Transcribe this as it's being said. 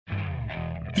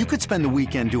You could spend the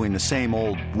weekend doing the same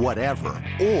old whatever,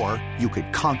 or you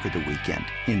could conquer the weekend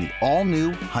in the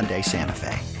all-new Hyundai Santa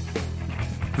Fe.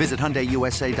 Visit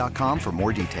HyundaiUSA.com for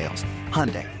more details.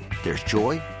 Hyundai, there's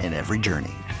joy in every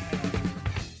journey.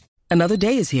 Another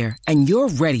day is here, and you're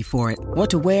ready for it. What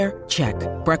to wear? Check.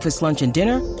 Breakfast, lunch, and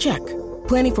dinner? Check.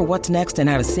 Planning for what's next and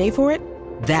how to save for it?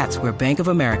 That's where Bank of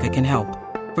America can help.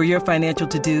 For your financial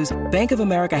to-dos, Bank of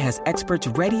America has experts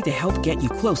ready to help get you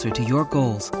closer to your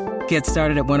goals. Get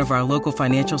started at one of our local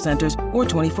financial centers or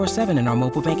 24/7 in our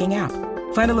mobile banking app.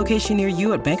 Find a location near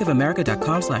you at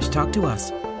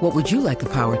bankofamerica.com/talktous. What would you like the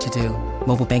power to do?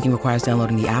 Mobile banking requires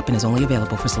downloading the app and is only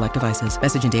available for select devices.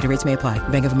 Message and data rates may apply.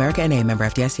 Bank of America N.A., member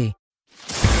FDIC.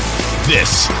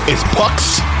 This is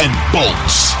Pucks and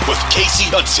Bolts with Casey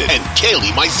Hudson and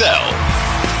Kaylee Mizell.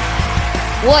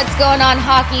 What's going on,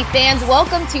 hockey fans?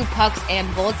 Welcome to Pucks and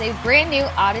Bolts, a brand new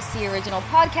Odyssey original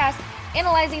podcast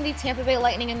analyzing the Tampa Bay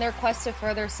Lightning in their quest to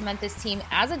further cement this team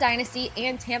as a dynasty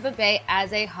and Tampa Bay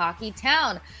as a hockey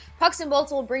town. Pucks and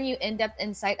Bolts will bring you in-depth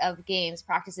insight of games,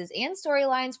 practices, and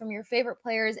storylines from your favorite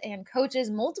players and coaches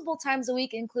multiple times a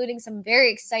week, including some very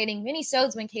exciting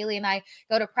mini-sodes when Kaylee and I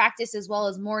go to practice as well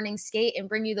as morning skate and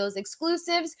bring you those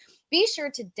exclusives. Be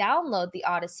sure to download the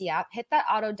Odyssey app, hit that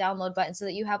auto download button so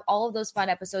that you have all of those fun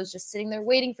episodes just sitting there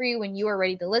waiting for you when you are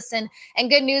ready to listen. And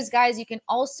good news, guys, you can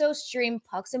also stream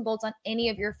Pucks and Bolts on any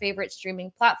of your favorite streaming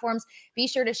platforms. Be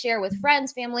sure to share with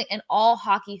friends, family, and all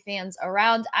hockey fans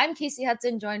around. I'm Casey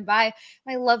Hudson, joined by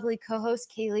my lovely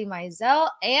co-host Kaylee Mizell,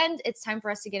 and it's time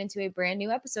for us to get into a brand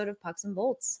new episode of Pucks and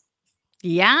Bolts.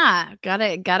 Yeah,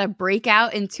 gotta break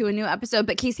out into a new episode.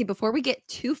 But Casey, before we get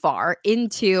too far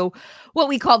into what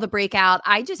we call the breakout,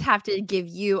 I just have to give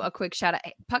you a quick shout out.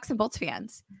 Pucks and Bolts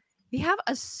fans, we have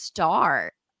a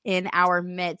star in our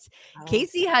midst.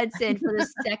 Casey Hudson for the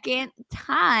second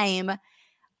time.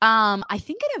 I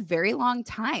think in a very long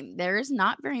time, there's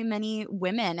not very many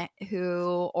women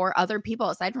or other people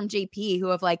aside from JP who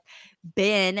have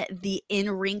been the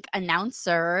in-rink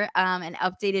announcer and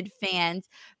updated fans.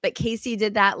 But Casey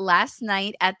did that last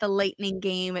night at the Lightning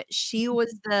game. She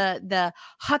was the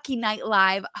Hockey Night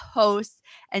Live host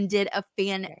and did a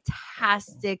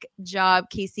fantastic job.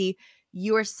 Casey,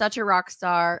 you are such a rock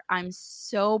star. I'm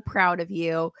so proud of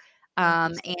you.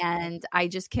 And I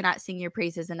just cannot sing your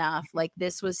praises enough.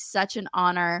 This was such an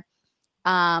honor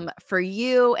for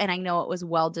you, and I know it was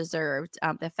well deserved.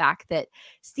 The fact that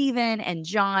Steven and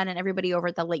John and everybody over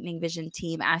at the Lightning Vision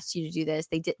team asked you to do this,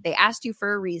 they asked you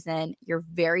for a reason. You're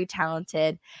very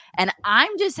talented, and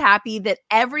I'm just happy that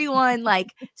everyone,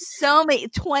 so many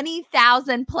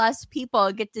 20,000 plus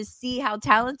people, get to see how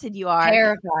talented you are.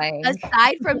 Terrifying.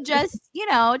 Aside from just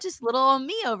little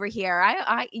me over here.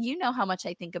 I know how much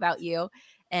I think about you,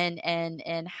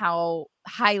 and how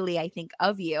highly I think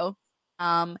of you.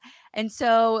 And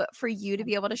so for you to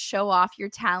be able to show off your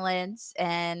talents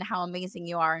and how amazing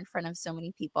you are in front of so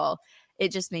many people,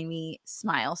 it just made me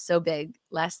smile so big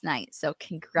last night. So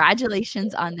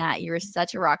congratulations on that. You're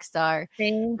such a rock star.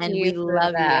 Thank and you. We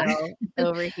love you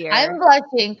over here. I'm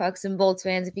blushing, Pucks and Bolts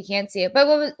fans, if you can't see it.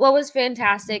 But what was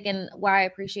fantastic and why I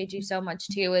appreciate you so much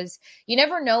too is you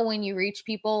never know when you reach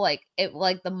people,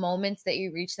 the moments that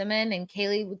you reach them in. And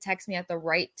Kaylee would text me at the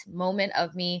right moment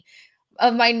of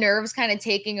my nerves kind of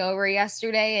taking over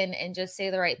yesterday and just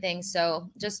say the right thing. So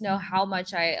just know how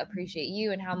much I appreciate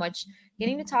you and how much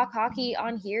getting to talk hockey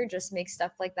on here just makes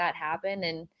stuff like that happen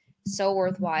and so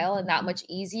worthwhile and that much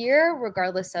easier,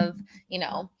 regardless of,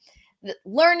 the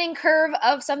learning curve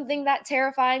of something that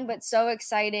terrifying, but so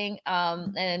exciting.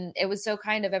 And it was so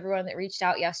kind of everyone that reached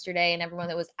out yesterday and everyone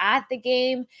that was at the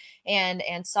game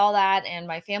and saw that. And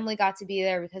my family got to be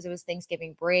there because it was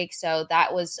Thanksgiving break. So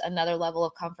that was another level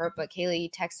of comfort. But Kaylee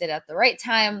texted at the right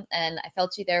time and I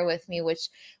felt you there with me, which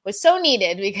was so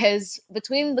needed because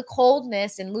between the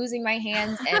coldness and losing my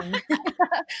hands and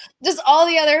just all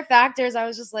the other factors, I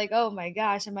was just like, oh my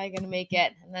gosh, am I going to make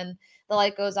it? And then the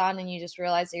light goes on and you just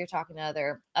realize that you're talking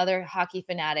to other hockey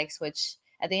fanatics, which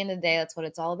at the end of the day, that's what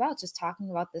it's all about. Just talking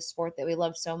about this sport that we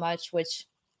love so much, which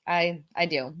I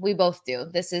do. We both do.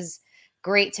 This is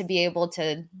great to be able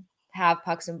to have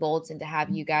Pucks and Bolts and to have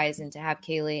you guys and to have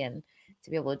Kaylee and to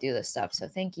be able to do this stuff. So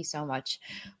thank you so much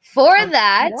for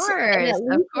that.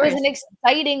 It was an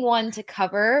exciting one to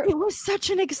cover. It was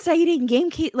such an exciting game,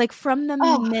 from the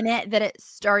minute that it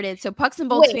started. So Pucks and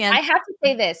Bolts fans. I have to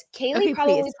say this. Kaylee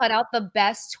probably put out the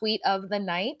best tweet of the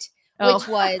night, which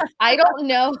was, I don't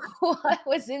know what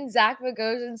was in Zach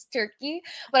Bogosian's turkey,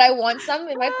 but I want some.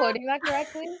 Am I quoting that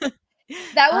correctly?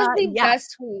 That was the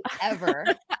best tweet ever.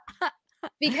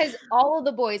 Because all of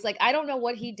the boys, I don't know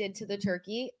what he did to the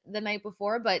turkey the night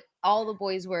before, but all the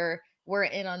boys were were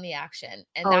in on the action.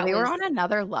 And Oh, that they were was, on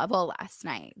another level last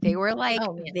night. They were like,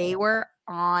 oh man. they were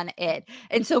on it.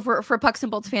 And so for Pucks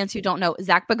and Bolts fans who don't know,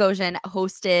 Zach Bogosian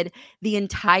hosted the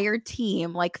entire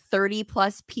team, like 30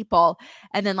 plus people,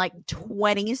 and then like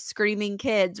 20 screaming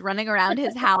kids running around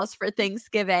his house for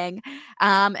Thanksgiving,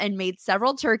 and made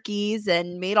several turkeys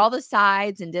and made all the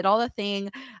sides and did all the thing.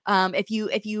 If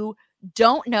you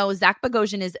don't know, Zach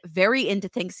Bogosian is very into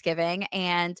Thanksgiving,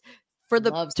 and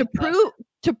Loves to to cook.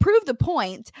 prove the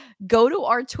point, go to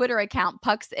our Twitter account,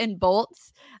 Pucks and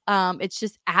Bolts. It's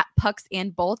just at Pucks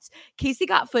and Bolts. Casey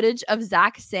got footage of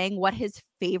Zach saying what his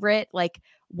favorite, like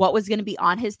what was going to be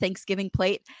on his Thanksgiving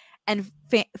plate. And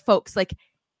folks, like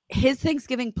his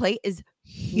Thanksgiving plate is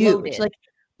huge. Loaded. Like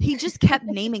he just kept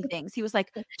naming things. He was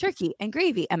like turkey and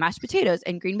gravy and mashed potatoes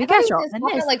and green I bean thought he casserole was and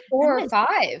talking this like 4 and or this.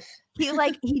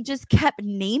 5. He just kept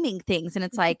naming things, and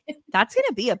it's like that's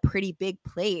gonna be a pretty big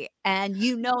plate. And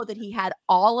you know that he had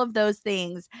all of those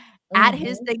things at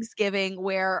his Thanksgiving,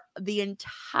 where the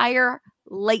entire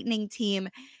Lightning team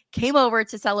came over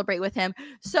to celebrate with him.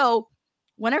 So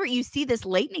whenever you see this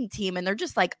Lightning team and they're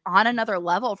just like on another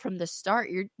level from the start,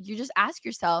 you just ask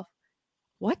yourself,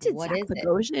 what did What Zach is it?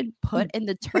 Bogosian put in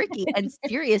the turkey? And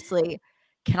seriously,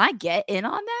 can I get in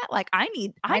on that? Like I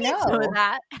need some of know.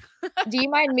 that. Do you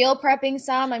mind meal prepping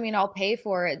some? I mean, I'll pay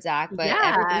for it, Zach, but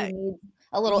everybody Yeah. needs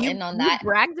a little in on You that.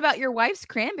 bragged about your wife's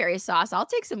cranberry sauce. I'll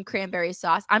take some cranberry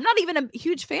sauce. I'm not even a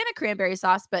huge fan of cranberry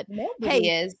sauce, but Nobody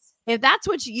hey, is. if that's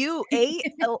what you ate,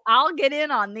 I'll get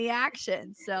in on the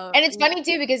action. So And it's funny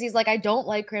too because he's like, I don't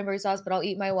like cranberry sauce, but I'll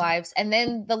eat my wife's. And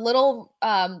then the little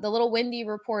Wendy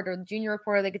reporter, the junior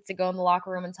reporter that gets to go in the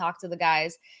locker room and talk to the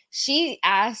guys, she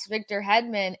asked Victor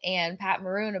Hedman and Pat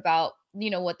Maroon about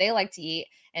what they like to eat.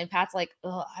 And Pat's like,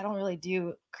 oh, I don't really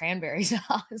do cranberry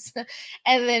sauce.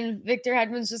 And then Victor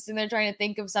Hedman's just in there trying to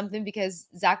think of something because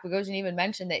Zach Bogosian even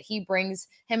mentioned that him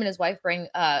and his wife bring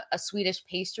a Swedish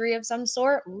pastry of some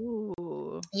sort.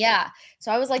 ooh, Yeah. So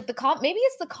I was like, maybe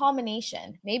it's the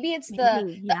combination. Maybe it's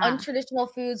the yeah. untraditional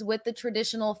foods with the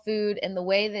traditional food and the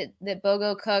way that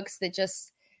Bogo cooks that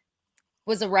just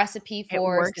was a recipe It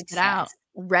for works it out. success.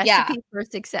 Recipe for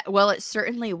success. Well, it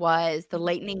certainly was. The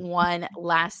Lightning won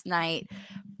last night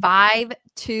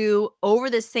 5-2 over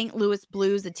the St. Louis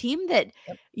Blues, a team that,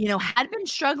 had been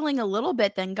struggling a little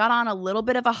bit, then got on a little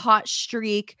bit of a hot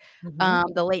streak.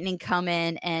 The Lightning come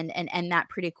in and end that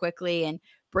pretty quickly. And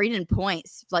Braden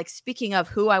Points, like speaking of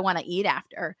who I want to eat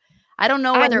after, I don't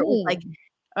know whether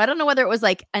it was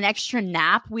like an extra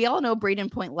nap. We all know Braden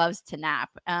Point loves to nap.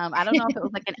 I don't know if it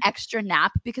was like an extra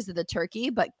nap because of the turkey,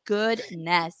 but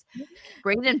goodness,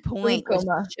 Braden Point was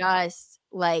just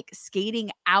like skating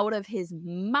out of his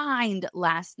mind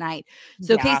last night.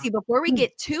 So Casey, before we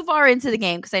get too far into the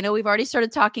game, because I know we've already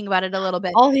started talking about it a little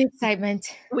bit, all the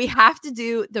excitement, we have to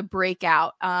do the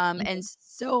breakout. And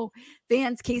so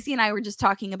fans, Casey and I were just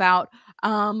talking about,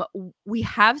 we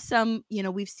have some,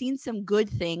 we've seen some good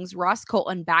things. Ross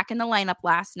Colton back in the lineup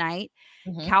last night.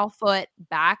 Cal Foote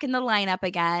back in the lineup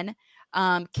again.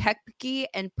 Kepke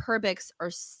and Perbix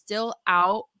are still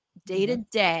out day to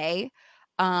day.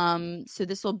 So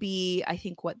this will be, I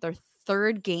think, their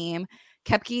third game.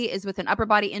 Kepke is with an upper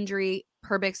body injury,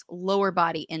 Perbix lower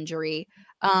body injury.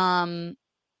 And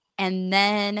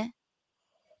then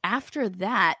after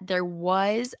that, there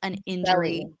was an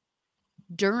injury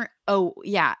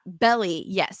belly.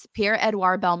 Yes.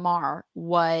 Pierre-Edouard Bellemare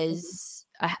was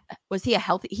he a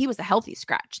healthy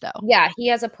scratch though? Yeah, he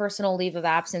has a personal leave of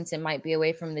absence and might be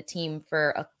away from the team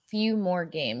for a few more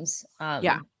games.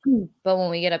 But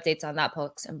when we get updates on that,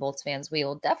 Pucks and Bolts fans, we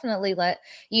will definitely let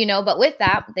you know. But with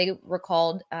that, they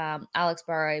recalled Alex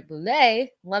Barre-Boulet,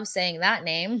 love saying that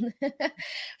name,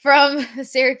 from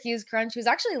Syracuse Crunch, who's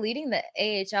actually leading the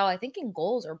AHL, I think, in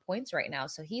goals or points right now.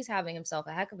 So he's having himself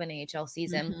a heck of an AHL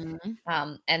season.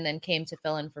 And then came to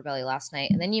fill in for Belly last night.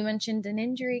 And then you mentioned an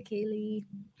injury, Kaylee.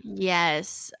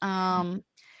 Yes.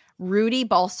 Rudy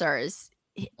Balsers.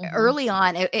 Early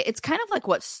on, it's kind of like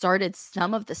what started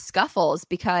some of the scuffles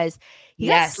because he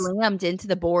got slammed into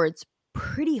the boards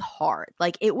pretty hard.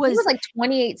 Like it was like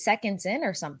 28 seconds in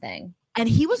or something. And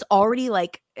he was already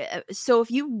like, so if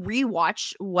you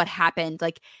rewatch what happened,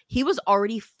 like he was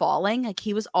already falling, like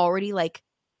he was already like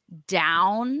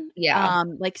down. Yeah.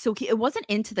 So it wasn't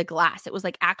into the glass. It was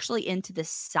like actually into the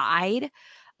side.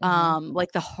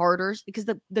 Like the harder, because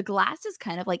the glass is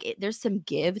kind of like there's some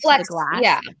give to the glass.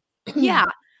 Yeah. Yeah.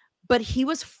 But he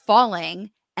was falling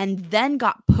and then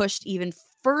got pushed even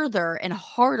further and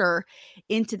harder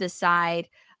into the side.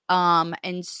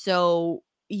 And so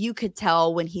you could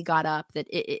tell when he got up that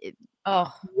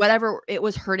whatever it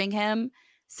was hurting him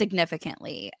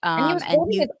significantly. And he was And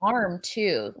holding his arm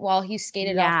too while he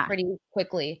skated off yeah. pretty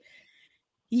quickly.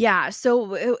 Yeah,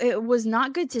 so it was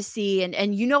not good to see,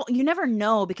 and you never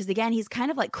know because again, he's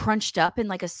kind of like crunched up in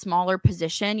like a smaller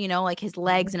position, like his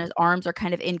legs and his arms are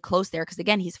kind of in close there because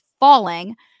again, he's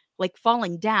falling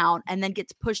down and then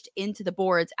gets pushed into the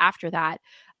boards after that.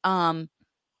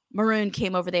 Maroon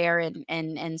came over there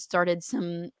and started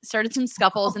some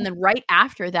scuffles, and then right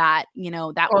after that,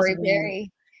 that was Corey when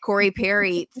Perry. Corey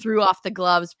Perry threw off the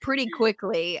gloves pretty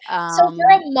quickly. So for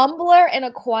a mumbler and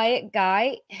a quiet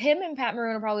guy, him and Pat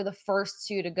Maroon are probably the first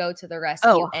two to go to the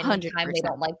rescue Oh, anytime they 100%.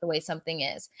 don't like the way something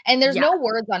is. And there's Yeah. no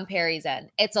words on Perry's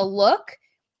end. It's a look,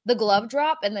 the glove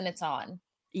drop, and then it's on.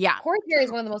 Yeah. Corey Perry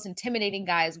is one of the most intimidating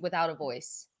guys without a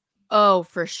voice. Oh,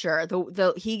 for sure.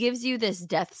 The he gives you this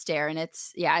death stare and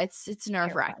it's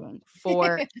nerve-wracking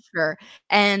for sure.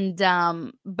 And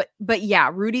but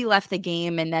yeah, Rudy left the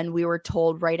game and then we were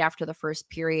told right after the first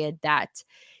period that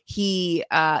he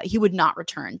would not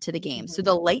return to the game. So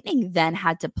the Lightning then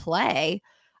had to play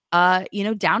down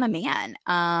a man.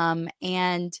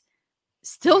 And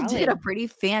still did a pretty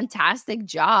fantastic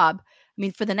job. I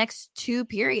mean, for the next 2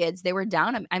 periods, they were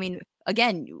down. I mean,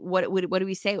 again, what do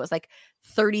we say? It was like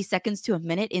 30 seconds to a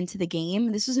minute into the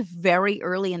game. This was very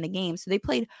early in the game. So they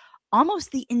played almost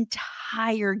the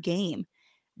entire game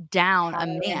down a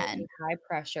man. High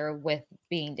pressure with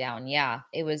being down. Yeah,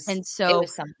 it was. And so it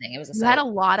was something. It was a you had a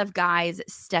lot of guys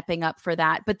stepping up for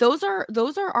that. But those are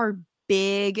our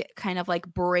big kind of like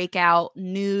breakout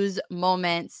news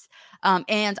moments.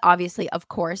 And obviously, of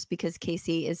course, because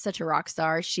Casey is such a rock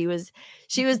star, she was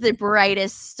the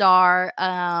brightest star.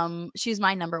 She's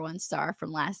my number one star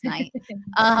from last night.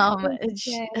 That's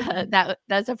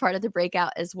a part of the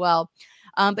breakout as well.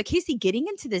 But Casey, getting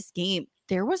into this game,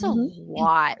 there was a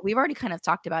lot. We've already kind of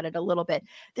talked about it a little bit.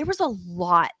 There was a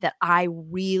lot that I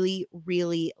really,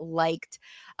 really liked.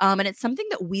 And it's something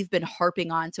that we've been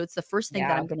harping on. So it's the first thing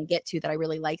that I'm going to get to that I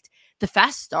really liked. The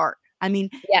fast start. I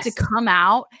mean, to come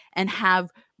out and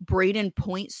have Braden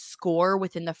Point score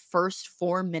within the first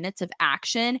 4 minutes of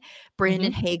action,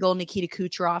 Brandon Hagel, Nikita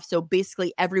Kucherov. So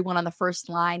basically everyone on the first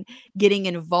line getting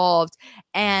involved.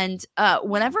 And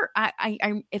whenever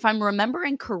I if I'm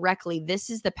remembering correctly,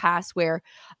 this is the pass where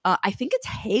I think it's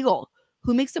Hagel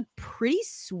who makes a pretty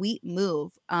sweet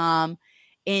move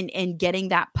in getting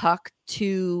that puck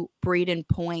to Braden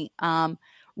Point.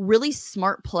 Really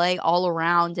smart play all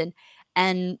around.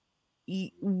 And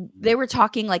they were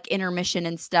talking like intermission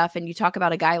and stuff, and you talk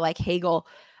about a guy like Hagel.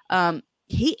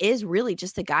 He is really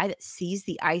just a guy that sees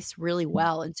the ice really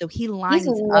well, and so he's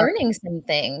learning some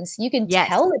things. You can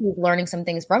tell that he's learning some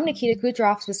things from Nikita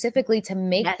Kucherov specifically to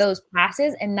make those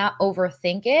passes and not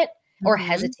overthink it or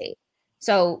hesitate.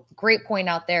 So great point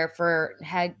out there for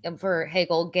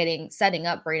Hagel setting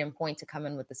up Braden Point to come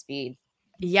in with the speed.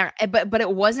 Yeah, but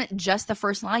it wasn't just the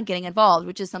first line getting involved,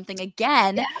 which is something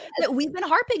again that we've been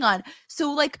harping on.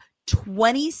 So like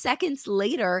 20 seconds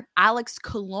later, Alex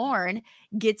Killorn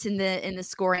gets in the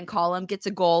scoring column, gets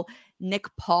a goal. Nick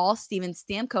Paul, Steven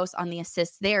Stamkos on the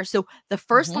assists there. So the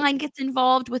first line gets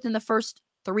involved within the first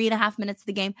 3.5 minutes of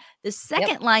the game. The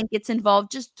second line gets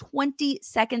involved just 20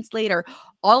 seconds later.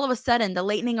 All of a sudden, the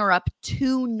Lightning are up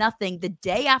 2-0 the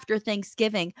day after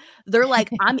Thanksgiving. They're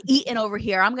like, I'm eating over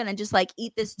here. I'm going to just like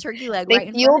eat this turkey leg right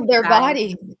in front of fueled their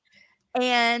bodies.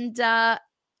 And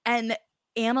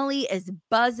Emily is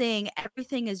buzzing.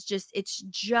 Everything is it's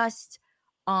just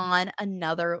on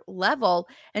another level.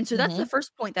 And so that's the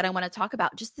first point that I want to talk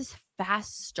about. Just this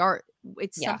fast start.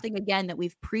 It's something, again, that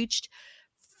we've preached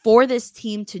for this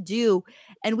team to do.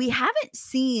 And we haven't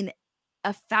seen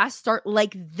a fast start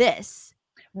like this.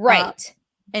 Right.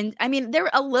 And I mean, they're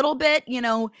a little bit,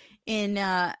 in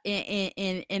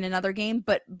another game,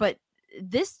 but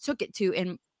this took it to,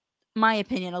 in my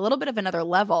opinion, a little bit of another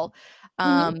level.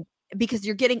 Because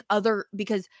you're getting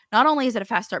because not only is it a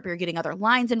fast start, but you're getting other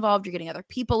lines involved, you're getting other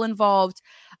people involved.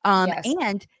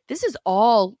 And this is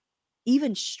all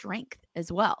even strength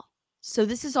as well. So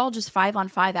this is all just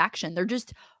 5-on-5 action. They're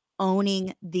just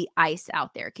owning the ice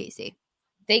out there, Casey.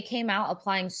 They came out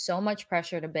applying so much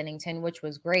pressure to Binnington, which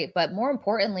was great. But more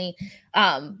importantly,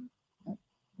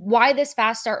 why this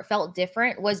fast start felt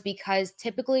different was because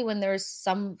typically when there's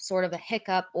some sort of a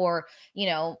hiccup or,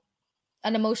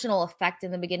 an emotional effect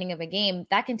in the beginning of a game,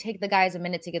 that can take the guys a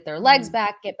minute to get their legs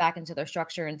back, get back into their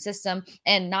structure and system,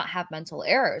 and not have mental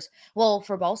errors. Well,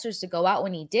 for Balcers to go out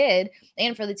when he did,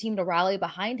 and for the team to rally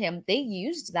behind him, they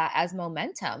used that as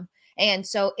momentum. And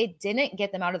so it didn't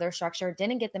get them out of their structure,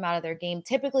 didn't get them out of their game.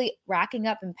 Typically racking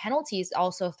up in penalties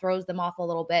also throws them off a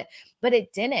little bit, but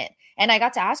it didn't. And I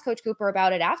got to ask Coach Cooper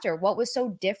about it after. What was so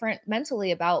different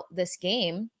mentally about this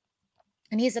game?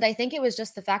 And he said, I think it was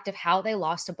just the fact of how they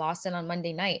lost to Boston on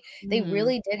Monday night. They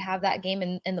really did have that game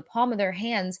in the palm of their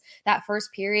hands that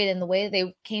first period, and the way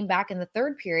they came back in the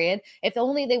third period. If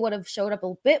only they would have showed up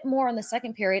a bit more in the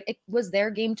second period, it was their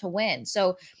game to win.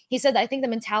 So he said, I think the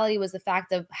mentality was the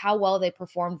fact of how well they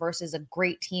performed versus a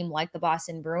great team like the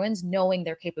Boston Bruins, knowing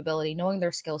their capability, knowing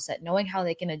their skill set, knowing how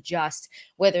they can adjust,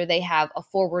 whether they have a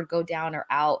forward go down or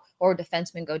out or a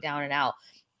defenseman go down and out.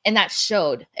 And that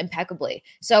showed impeccably.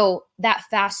 So that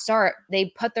fast start, they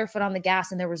put their foot on the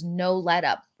gas and there was no let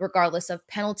up, regardless of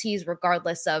penalties,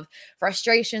 regardless of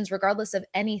frustrations, regardless of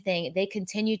anything. They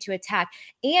continued to attack.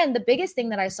 And the biggest thing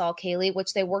that I saw, Kaylee,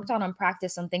 which they worked on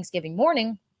practice on Thanksgiving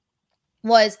morning,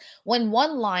 was when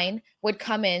one line would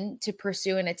come in to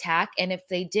pursue an attack, and if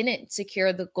they didn't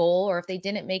secure the goal or if they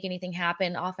didn't make anything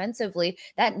happen offensively,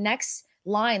 that next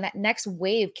line, that next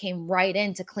wave came right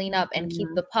in to clean up and keep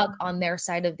the puck on their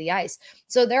side of the ice.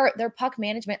 So their puck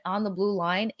management on the blue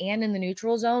line and in the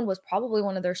neutral zone was probably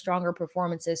one of their stronger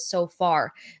performances so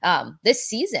far this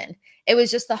season. It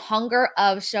was just the hunger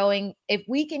of showing, if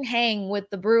we can hang with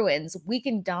the Bruins, we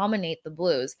can dominate the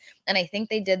Blues. And I think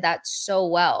they did that so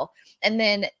well. And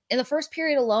then in the first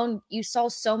period alone, you saw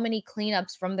so many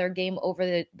cleanups from their game over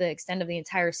the extent of the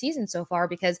entire season so far,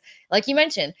 because like you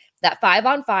mentioned, that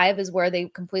 5-on-5 is where they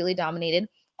completely dominated.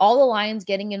 All the lines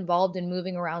getting involved and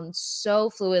moving around so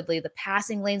fluidly. The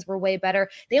passing lanes were way better.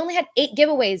 They only had 8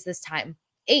 giveaways this time.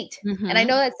 8. And I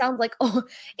know that sounds like,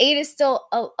 8 is still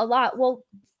a lot. Well,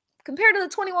 compared to the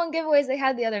 21 giveaways they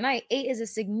had the other night, 8 is a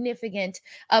significant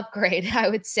upgrade, I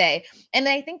would say. And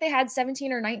I think they had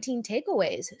 17 or 19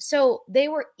 takeaways. So they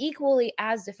were equally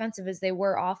as defensive as they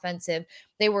were offensive.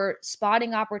 They were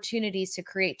spotting opportunities to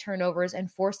create turnovers and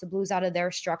force the Blues out of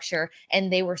their structure.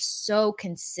 And they were so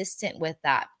consistent with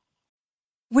that.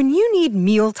 When you need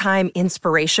mealtime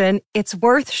inspiration, it's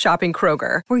worth shopping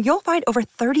Kroger, where you'll find over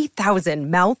 30,000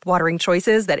 mouth-watering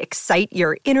choices that excite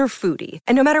your inner foodie.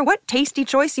 And no matter what tasty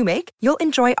choice you make, you'll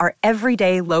enjoy our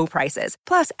everyday low prices,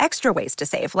 plus extra ways to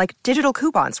save, like digital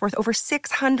coupons worth over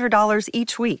 $600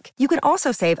 each week. You can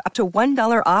also save up to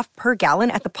 $1 off per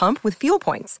gallon at the pump with fuel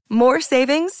points. More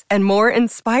savings and more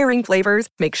inspiring flavors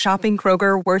make shopping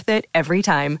Kroger worth it every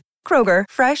time. Kroger,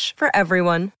 fresh for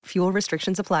everyone. Fuel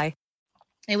restrictions apply.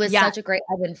 It was such a great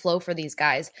ebb and flow for these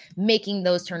guys, making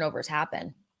those turnovers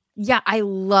happen. Yeah, I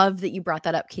love that you brought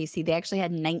that up, Casey. They actually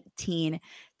had 19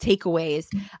 takeaways.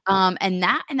 And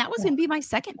that was going to be my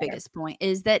second biggest point,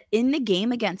 is that in the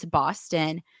game against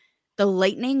Boston, the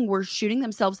Lightning were shooting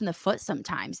themselves in the foot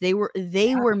sometimes. They were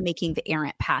making the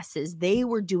errant passes. They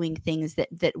were doing things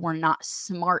that were not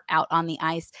smart out on the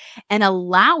ice, and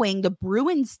allowing the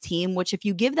Bruins team, which if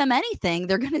you give them anything,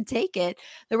 they're going to take it.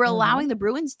 They were allowing the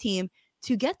Bruins team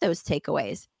to get those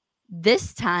takeaways.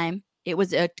 This time, it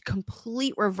was a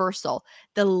complete reversal.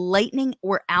 The Lightning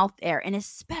were out there, and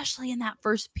especially in that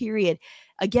first period,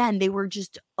 again, they were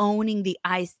just owning the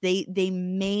ice. They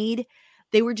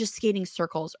were just skating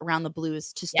circles around the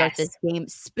Blues to start this game,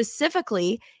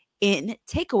 specifically in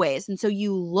takeaways. And so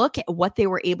you look at what they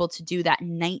were able to do, that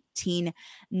 19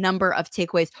 number of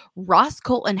takeaways. Ross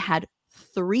Colton had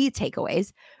 3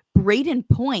 takeaways. Braden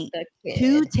Point,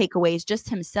 2 takeaways just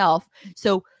himself.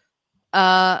 So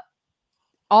all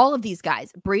of these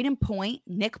guys, Braden Point,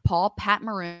 Nick Paul, Pat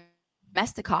Maroon,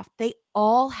 Mestikov, they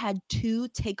all had 2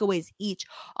 takeaways each.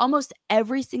 Almost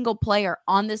every single player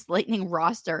on this Lightning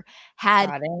roster had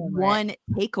 1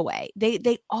 takeaway.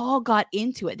 They all got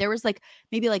into it. There was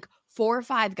maybe 4 or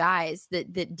 5 guys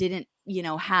that didn't,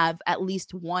 have at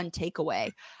least 1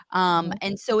 takeaway.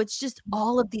 And so it's just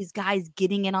all of these guys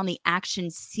getting in on the action,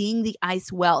 seeing the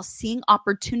ice well, seeing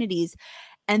opportunities,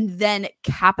 and then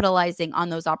capitalizing on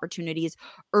those opportunities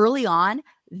early on.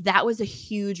 That was a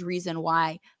huge reason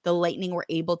why the Lightning were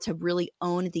able to really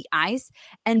own the ice.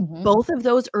 And both of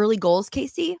those early goals,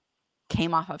 Casey,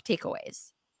 came off of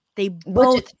takeaways. They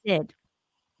both did.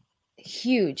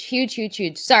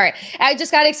 Huge. Sorry. I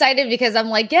just got excited because I'm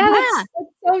like, that's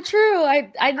so true. I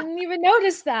didn't even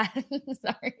notice that.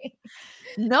 Sorry.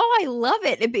 No, I love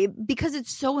it because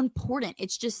it's so important.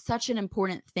 It's just such an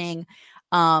important thing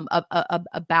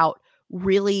about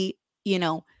really,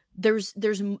 there's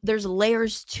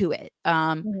layers to it.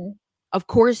 Of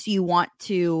course you want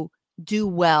to do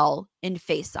well in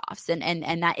face-offs and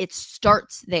that it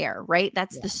starts there, right?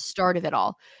 That's the start of it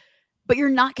all. But you're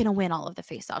not going to win all of the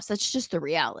face-offs. That's just the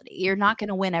reality. You're not going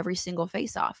to win every single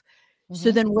face-off.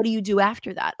 So then what do you do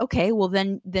after that? Okay, well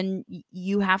then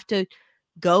you have to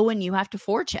go and you have to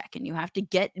forecheck and you have to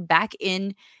get back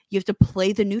in. You have to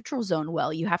play the neutral zone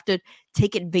well. You have to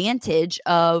take advantage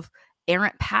of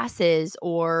errant passes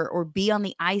or be on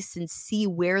the ice and see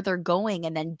where they're going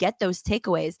and then get those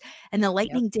takeaways. And the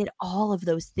Lightning did all of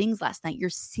those things last night. You're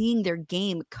seeing their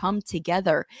game come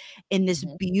together in this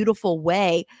beautiful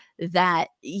way that,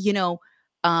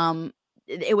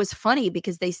 it was funny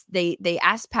because they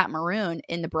asked Pat Maroon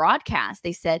in the broadcast.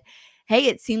 They said, "Hey,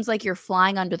 it seems like you're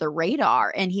flying under the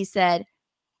radar." And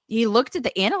he looked at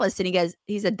the analyst and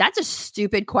he said, "That's a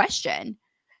stupid question.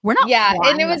 We're not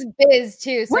and it was Biz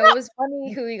too. So it was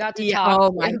funny who he got to talk Oh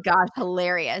to. my gosh,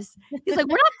 hilarious. He's like,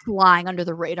 "We're not flying under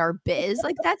the radar, Biz.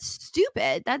 Like, that's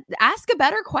stupid. Ask a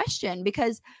better question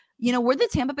because, we're the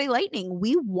Tampa Bay Lightning.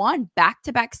 We won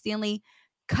back-to-back Stanley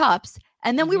Cups,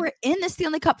 and then we were in the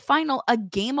Stanley Cup final a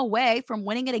game away from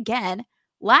winning it again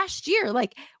last year.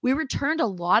 Like, we returned a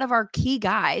lot of our key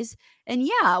guys. And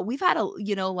yeah, we've had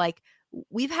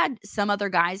we've had some other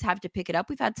guys have to pick it up.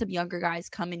 We've had some younger guys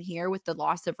come in here with the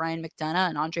loss of Ryan McDonough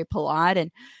and Andre Palat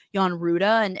and Jan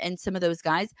Ruda and some of those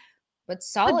guys. But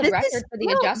solid record for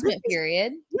the adjustment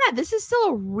period. Yeah, this is still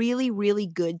a really, really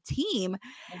good team.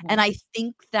 And I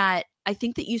think that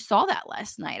you saw that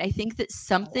last night. I think that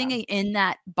something in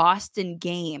that Boston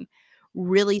game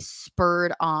really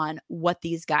spurred on what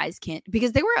these guys can,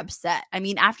 because they were upset. I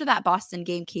mean, after that Boston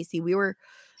game, Casey, we were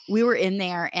in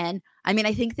there, and I mean,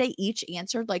 I think they each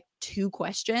answered like 2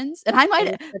 questions, and I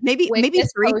might maybe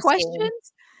 3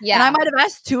 questions. Yeah. And I might have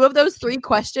asked 2 of those 3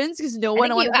 questions because no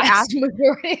one wanted to ask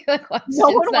majority of the questions. No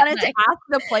one wanted to ask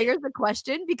the players the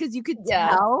question because you could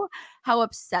tell how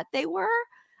upset they were.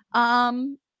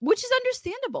 Which is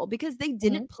understandable because they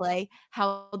didn't play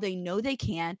how they know they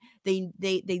can. They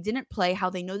didn't play how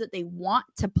they know that they want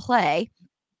to play.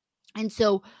 And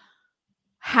so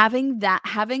having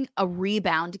a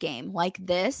rebound game like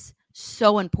this,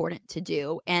 so important to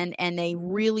do. And they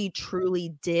really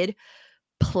truly did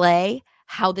play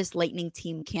how this Lightning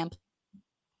team can play.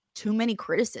 Too many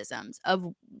criticisms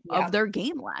of their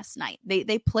game last night.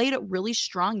 They played a really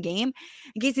strong game.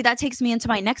 And Casey, that takes me into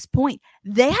my next point.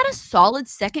 They had a solid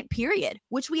second period,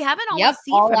 which we haven't always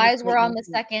seen. All eyes were on the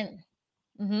second.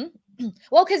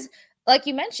 Well, because like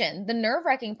you mentioned, the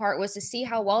nerve-wracking part was to see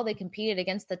how well they competed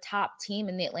against the top team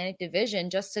in the Atlantic Division,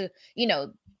 just to,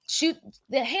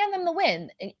 hand them the win.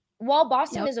 While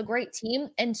Boston is a great team,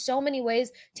 in so many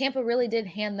ways, Tampa really did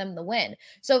hand them the win.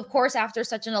 So, of course, after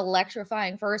such an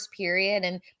electrifying first period,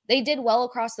 and they did well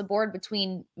across the board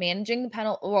between managing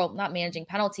the not managing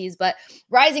penalties, but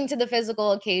rising to the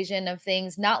physical occasion of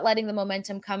things, not letting the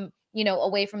momentum come,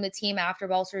 away from the team after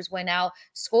Balcers went out,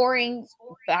 scoring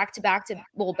back-to-back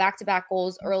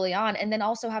goals early on, and then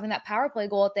also having that power play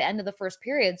goal at the end of the first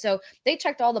period. So they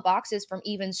checked all the boxes from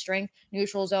even strength,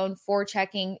 neutral zone,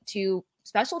 forechecking to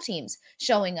special teams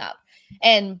showing up.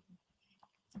 And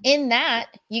in that,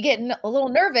 you get a little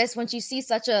nervous once you see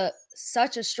such a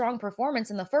strong performance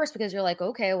in the first, because you're like,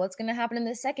 okay, what's going to happen in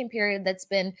the second period that's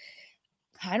been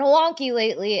kind of wonky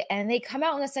lately? And they come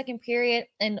out in the second period,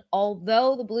 and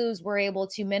although the Blues were able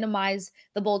to minimize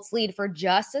the Bolts lead for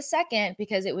just a second,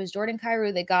 because it was Jordan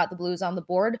Kyrou that got the Blues on the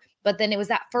board, but then it was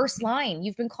that first line.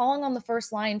 You've been calling on the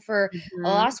first line for the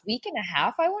last week and a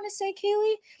half, I want to say,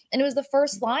 Kaylee. And it was the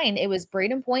first line. It was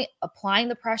Braden Point applying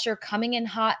the pressure, coming in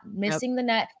hot, missing the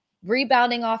net,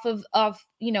 rebounding off of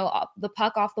the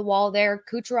puck off the wall there,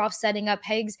 Kucherov setting up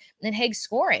Higgs, and Higgs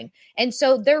scoring. And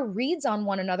so their reads on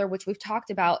one another, which we've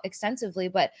talked about extensively,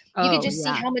 but you could just see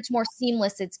how much more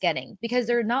seamless it's getting because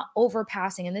they're not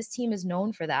overpassing, and this team is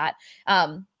known for that.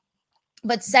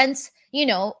 But since,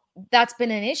 that's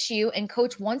been an issue, and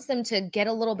coach wants them to get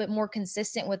a little bit more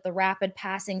consistent with the rapid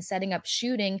passing, setting up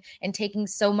shooting, and taking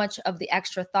so much of the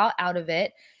extra thought out of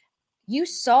it, you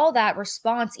saw that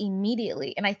response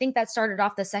immediately. And I think that started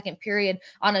off the second period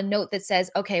on a note that says,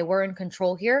 okay, we're in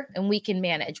control here and we can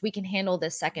manage. We can handle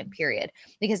this second period.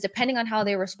 Because depending on how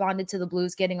they responded to the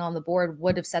Blues getting on the board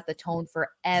would have set the tone for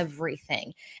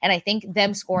everything. And I think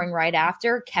them scoring right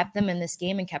after kept them in this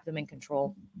game and kept them in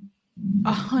control.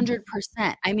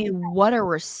 100%. I mean, what a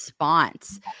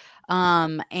response.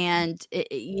 And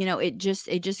it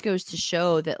just goes to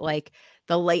show that like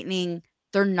the Lightning,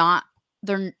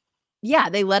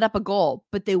 they let up a goal,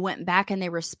 but they went back and they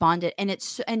responded.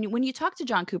 And when you talk to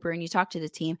John Cooper and you talk to the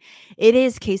team, it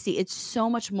is, Casey, it's so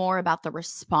much more about the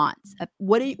response.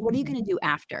 What are you going to do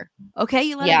after? Okay,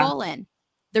 you let a goal in.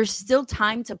 There's still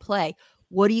time to play.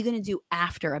 What are you going to do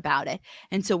after about it?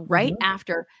 And so right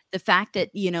after, the fact that,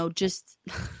 just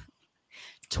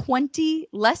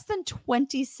less than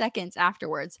 20 seconds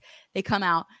afterwards, they come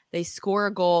out, they score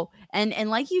a goal. And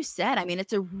like you said, I mean,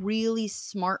 it's a really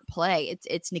smart play.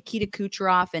 It's Nikita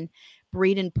Kucherov and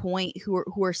Braden Point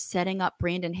who are setting up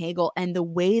Brandon Hagel, and the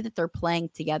way that they're playing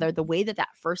together, the way that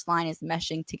first line is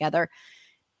meshing together,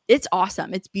 it's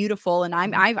awesome. It's beautiful. And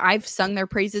I've sung their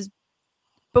praises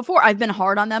before. I've been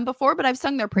hard on them before, but I've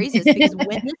sung their praises because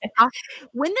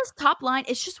when this top line,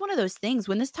 it's just one of those things.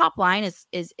 When this top line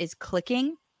is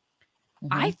clicking,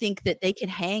 I think that they can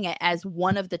hang it as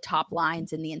one of the top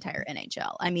lines in the entire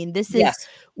NHL. I mean, this is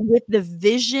with the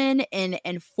vision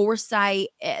and foresight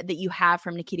that you have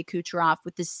from Nikita Kucherov,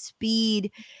 with the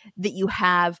speed that you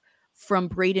have from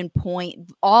Braden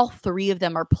Point. All three of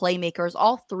them are playmakers.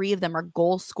 All three of them are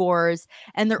goal scorers,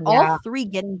 and they're all three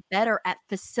getting better at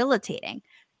facilitating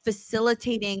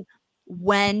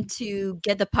when to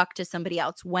get the puck to somebody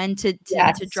else, when to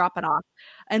drop it off.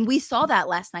 And we saw that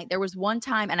last night. There was one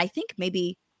time, and I think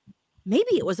maybe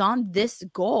it was on this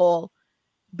goal,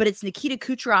 but it's Nikita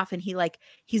Kucherov, and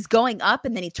he's going up,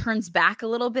 and then he turns back a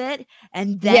little bit,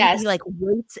 and then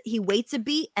he waits a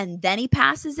beat, and then he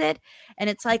passes it. And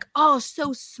it's like, oh,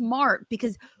 so smart,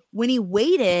 because when he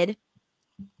waited,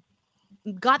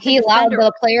 he allowed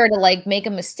the player to make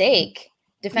a mistake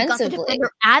defensively. He got the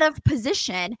defender out of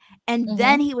position, and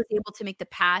then he was able to make the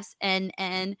pass. And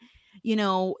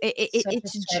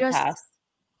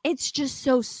it's just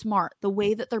so smart. The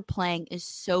way that they're playing is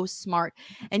so smart.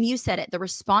 And you said it, the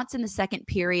response in the second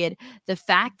period, the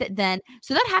fact that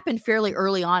so that happened fairly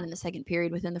early on in the second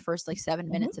period, within the first 7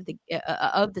 minutes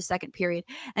of the second period.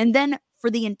 And then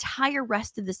for the entire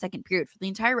rest of the second period, for the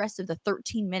entire rest of the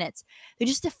 13 minutes, they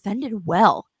just defended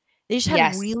well. They just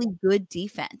had really good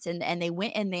defense, and they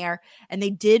went in there and they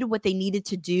did what they needed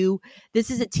to do. This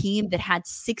is a team that had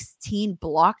 16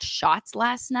 blocked shots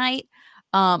last night.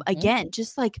 Again,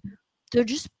 just they're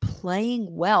just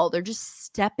playing well. They're just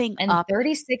stepping up.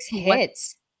 36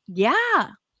 hits.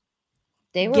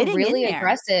 They were really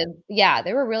aggressive. Yeah,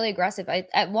 they were really aggressive.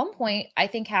 At one point, I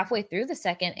think halfway through the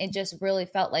second, it just really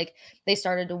felt like they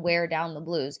started to wear down the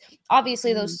Blues.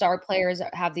 Obviously, those star players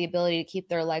have the ability to keep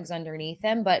their legs underneath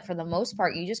them, but for the most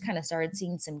part, you just kind of started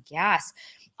seeing some gas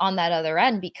on that other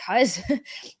end, because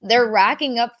they're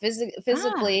racking up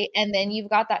physically. And then you've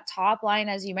got that top line,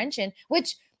 as you mentioned,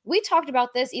 which we talked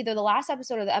about this either the last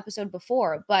episode or the episode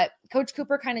before, but Coach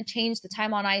Cooper kind of changed the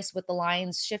time on ice with the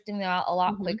lines, shifting them out a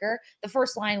lot quicker. The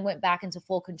first line went back into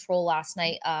full control last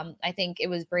night. I think it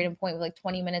was Braden Point with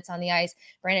 20 minutes on the ice,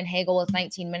 Brandon Hagel with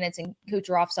 19 minutes, and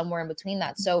Kucherov somewhere in between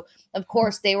that. So, of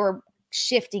course, they were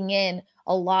shifting in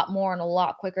a lot more and a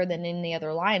lot quicker than in the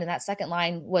other line. And that second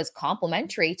line was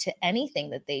complementary to anything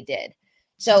that they did.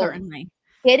 So certainly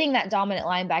getting that dominant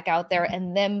line back out there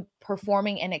and them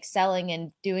performing and excelling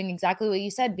and doing exactly what you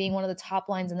said, being one of the top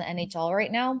lines in the NHL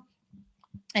right now,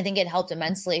 I think it helped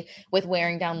immensely with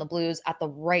wearing down the Blues at the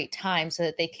right time so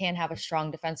that they can have a strong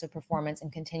defensive performance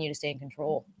and continue to stay in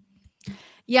control.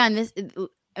 Yeah. And this,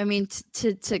 I mean,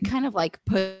 to kind of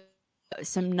put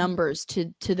some numbers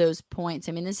to those points.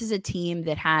 I mean, this is a team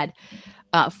that had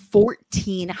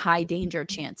 14 high danger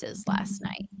chances last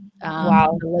night.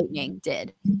 Wow. The Lightning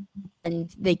did.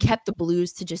 And they kept the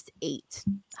Blues to just 8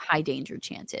 high danger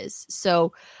chances.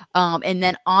 So, and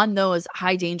then on those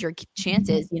high danger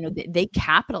chances, they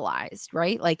capitalized,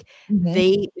 right?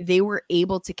 They were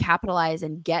able to capitalize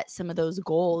and get some of those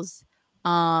goals,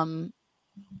 in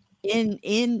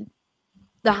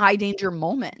the high danger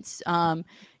moments.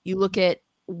 You look at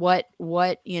what the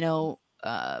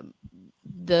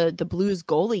Blues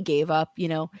goalie gave up.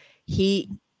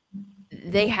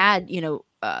 They had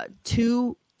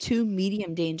two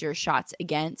medium danger shots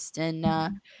against,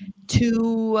 and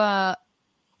two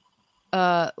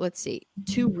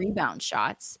rebound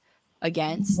shots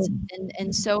against,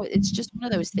 and so it's just one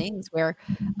of those things where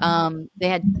they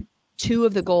had 2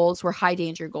 of the goals were high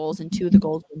danger goals and 2 of the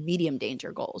goals were medium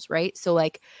danger goals, right? So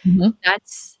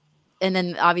that's. And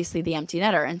then obviously the empty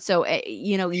netter. And so,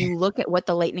 you look at what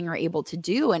the Lightning are able to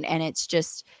do, and it's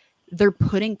just, they're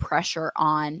putting pressure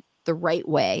on the right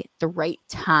way, the right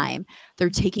time.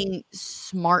 They're taking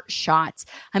smart shots.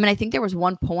 I mean, I think there was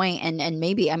one point and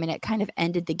maybe, it kind of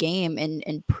ended the game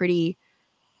in pretty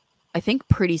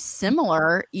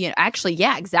similar, actually,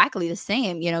 yeah, exactly the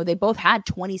same. They both had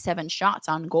 27 shots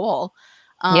on goal.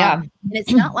 And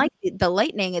it's not like the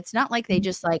Lightning, it's not like they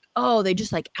just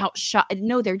outshot.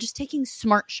 No, they're just taking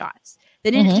smart shots. They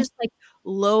didn't just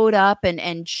load up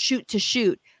and shoot to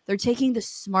shoot. They're taking the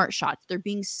smart shots. They're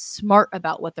being smart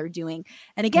about what they're doing.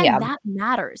 And again, Yeah. that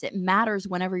matters. It matters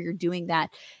whenever you're doing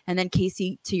that. And then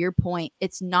Casey, to your point,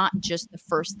 it's not just the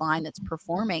first line that's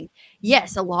performing.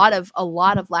 Yes, a lot of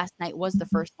last night was the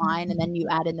first line, and then you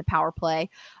add in the power play.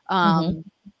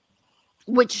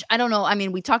 Which I don't know. I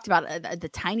mean, we talked about the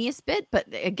tiniest bit, but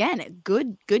again,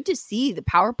 good to see the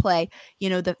power play. You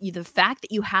know, the fact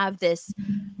that you have this,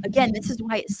 again, this is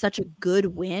why it's such a good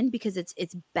win, because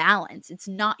it's balance. It's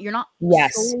not, you're not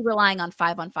solely relying on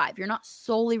 5-on-5. You're not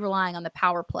solely relying on the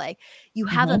power play. You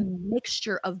have a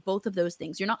mixture of both of those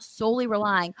things. You're not solely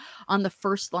relying on the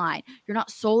first line. You're not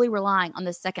solely relying on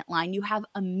the second line. You have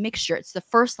a mixture. It's the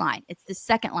first line. It's the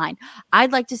second line.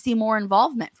 I'd like to see more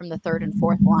involvement from the third and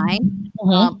fourth line.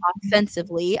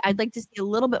 Offensively, I'd like to see a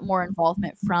little bit more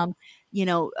involvement from,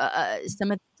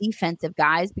 some of the defensive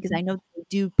guys, because I know they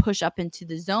do push up into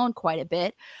the zone quite a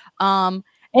bit. And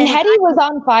Hetty was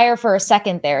on fire for a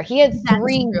second there. He had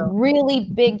 3 really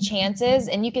big chances,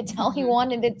 and you could tell he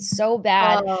wanted it so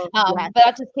bad. But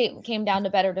that just came down to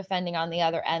better defending on the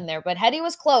other end there. But Hetty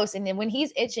was close, and then when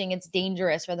he's itching, it's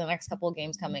dangerous for the next couple of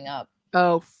games coming up.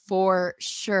 Oh, for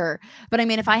sure. But I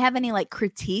mean, if I have any like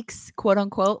critiques, quote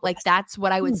unquote, like that's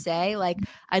what I would say. Like,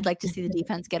 I'd like to see the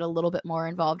defense get a little bit more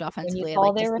involved offensively.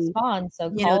 Call their response. So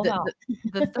call them out.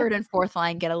 The third and fourth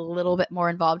line get a little bit more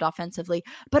involved offensively.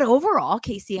 But overall,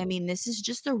 Casey, I mean, this is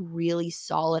just a really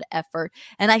solid effort.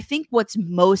 And I think what's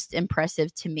most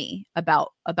impressive to me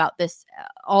about this,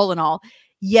 all in all,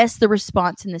 yes, the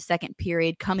response in the second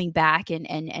period, coming back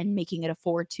and making it a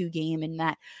 4-2 game and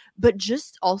that, but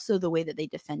just also the way that they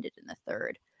defended in the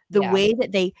third, the way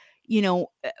that they,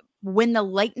 when the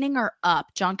Lightning are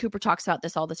up, John Cooper talks about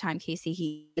this all the time, Casey,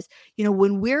 he is,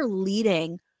 when we're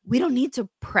leading, we don't need to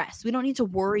press. We don't need to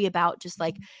worry about just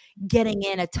like getting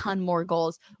in a ton more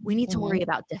goals. We need to worry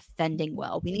about defending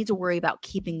well. We need to worry about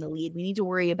keeping the lead. We need to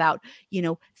worry about,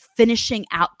 finishing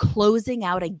out, closing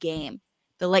out a game.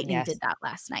 The Lightning did that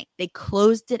last night. They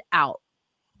closed it out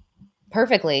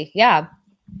perfectly. Yeah.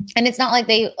 And it's not like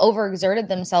they overexerted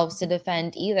themselves to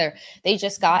defend either. They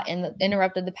just got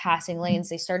interrupted the passing lanes.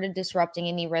 They started disrupting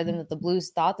any rhythm that the Blues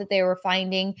thought that they were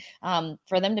finding.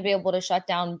 For them to be able to shut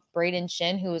down Braden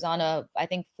Shin, who was on a, I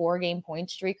think, 4-game point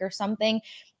streak or something,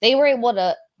 they were able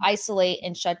to isolate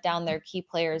and shut down their key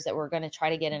players that were going to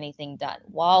try to get anything done.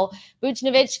 While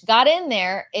Buchnevich got in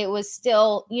there, it was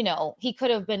still, he could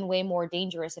have been way more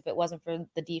dangerous if it wasn't for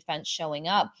the defense showing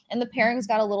up. And the pairings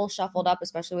got a little shuffled up,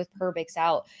 especially with Perbix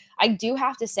out. I do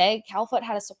have to say, Calfoot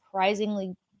had a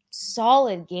surprisingly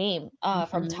solid game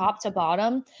from top to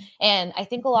bottom. And I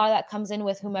think a lot of that comes in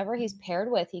with whomever he's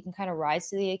paired with. He can kind of rise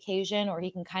to the occasion, or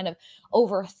he can kind of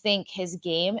overthink his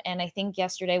game. And I think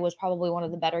yesterday was probably one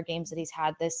of the better games that he's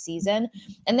had this season.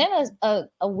 And then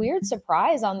a weird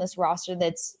surprise on this roster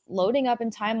that's loading up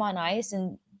in time on ice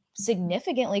and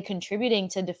significantly contributing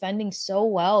to defending so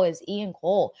well is Ian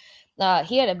Cole.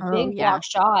 He had a big block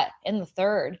shot in the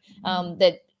third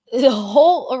that the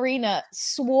whole arena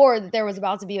swore that there was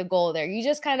about to be a goal there. You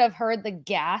just kind of heard the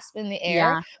gasp in the air.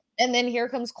 Yeah. And then here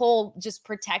comes Cole just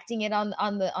protecting it on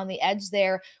the edge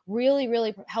there, really,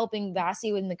 really helping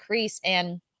Vasi in the crease.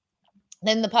 And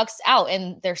then the puck's out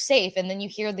and they're safe. And then you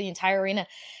hear the entire arena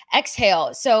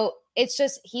exhale. So it's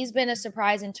just, he's been a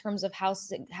surprise in terms of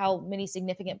how many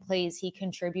significant plays he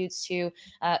contributes to.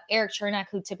 Eric Chernak,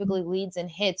 who typically leads and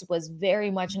hits, was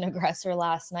very much an aggressor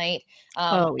last night.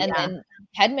 And then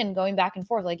Hedman going back and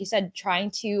forth, like you said,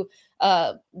 trying to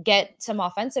get some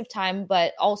offensive time,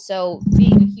 but also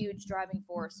being a huge driving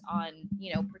force on,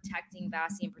 protecting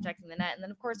Vasi and protecting the net. And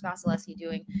then, of course, Vasilevsky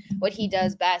doing what he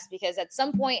does best, because at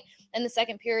some point in the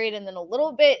second period and then a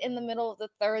little bit in the middle of the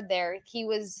third there, he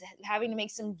was having to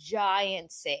make some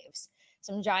giant saves,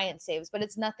 but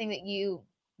it's nothing that you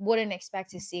wouldn't expect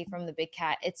to see from the big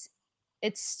cat. It's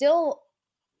still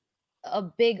a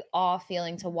big awe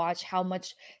feeling to watch how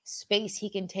much space he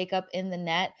can take up in the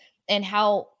net and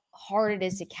how hard it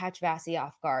is to catch Vasi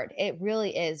off guard. It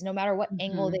really is. No matter what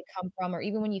angle they come from, or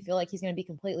even when you feel like he's going to be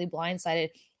completely blindsided,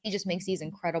 he just makes these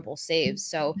incredible saves.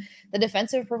 So the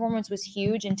defensive performance was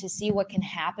huge, and to see what can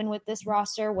happen with this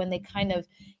roster when they kind of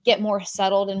get more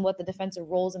settled in what the defensive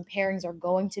roles and pairings are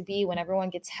going to be when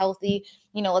everyone gets healthy.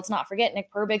 Let's not forget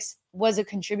Nick Perbix was a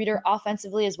contributor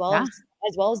offensively as well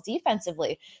as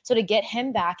defensively. So to get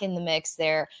him back in the mix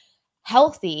there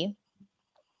healthy,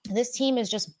 this team is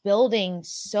just building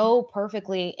so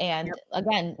perfectly. And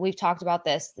again, we've talked about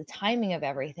this, the timing of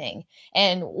everything.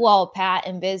 And while Pat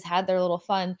and Biz had their little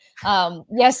fun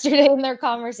yesterday in their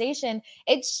conversation,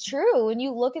 it's true. When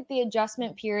you look at the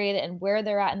adjustment period and where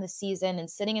they're at in the season and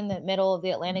sitting in the middle of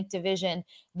the Atlantic Division,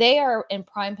 they are in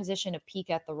prime position to peak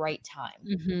at the right time.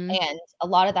 Mm-hmm. And a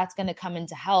lot of that's going to come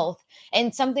into health.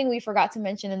 And something we forgot to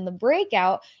mention in the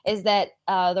breakout is that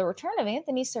the return of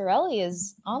Anthony Cirelli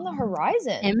is on the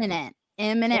horizon.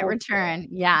 Imminent return.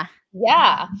 Yeah.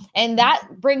 Yeah. And that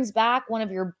brings back one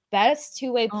of your best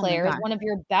two-way Oh my players, God. one of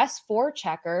your best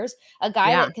forecheckers, a guy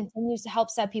Yeah. that continues to help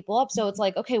set people up. So it's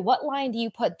like, okay, what line do you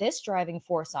put this driving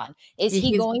force on? Is he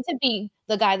He's- going to be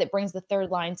the guy that brings the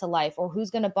third line to life, or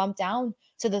who's going to bump down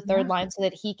to the third line so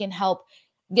that he can help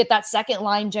get that second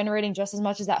line generating just as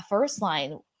much as that first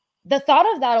line? The thought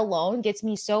of that alone gets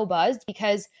me so buzzed,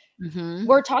 because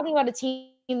we're talking about a team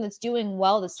that's doing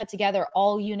well, that's put together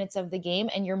all units of the game,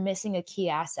 and you're missing a key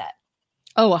asset.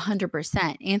 Oh,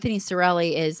 100%. Anthony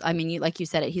Cirelli is, I mean, like you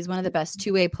said it, he's one of the best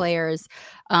two-way players.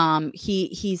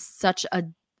 He's such a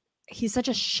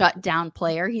shutdown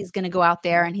player. He's going to go out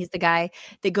there and he's the guy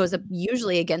that goes up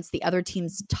usually against the other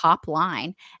team's top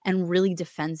line and really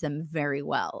defends them very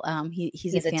well.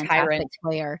 He's a fantastic tyrant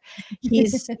player.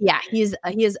 He's he is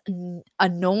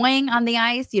annoying on the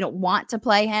ice. You don't want to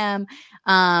play him.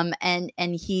 And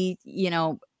he,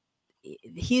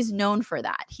 he's known for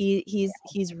that. He's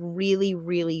really,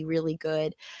 really, really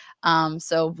good.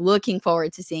 So looking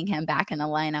forward to seeing him back in the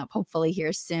lineup, hopefully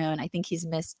here soon. I think he's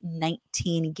missed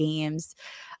 19 games,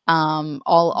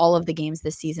 all of the games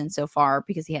this season so far,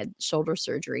 because he had shoulder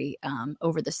surgery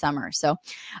over the summer. So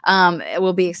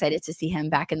we'll be excited to see him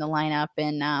back in the lineup.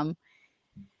 And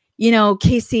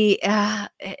Casey,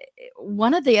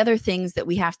 one of the other things that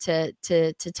we have to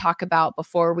talk about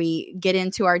before we get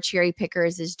into our cherry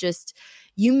pickers is just,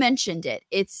 you mentioned it.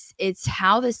 It's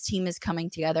how this team is coming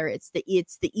together. It's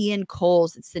the Ian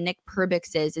Coles, it's the Nick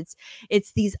Perbixes,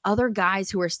 it's these other guys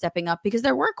who are stepping up, because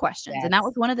there were questions. Yes. And that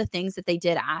was one of the things that they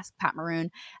did ask Pat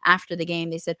Maroon after the game.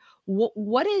 They said,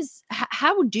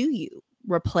 how do you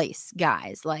replace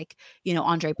guys like,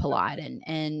 Andre Palat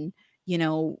and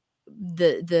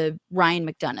the Ryan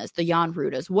McDonoughs, the Jan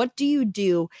Rudas? What do you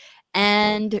do?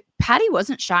 And Patty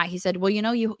wasn't shy. He said, well,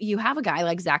 you have a guy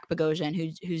like Zach Bogosian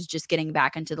who's just getting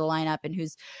back into the lineup and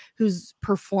who's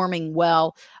performing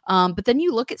well. But then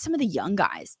you look at some of the young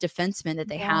guys, defensemen that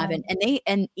they have,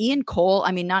 and Ian Cole,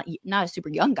 I mean, not a super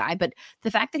young guy, but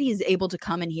the fact that he's able to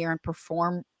come in here and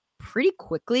perform pretty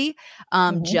quickly,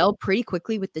 gel pretty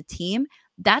quickly with the team,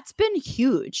 that's been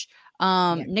huge.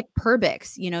 Nick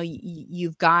Perbix,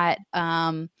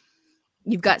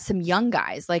 you've got some young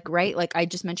guys, right? Like I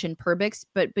just mentioned Perbix,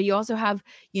 but you also have,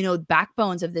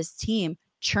 backbones of this team,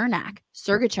 Chernak,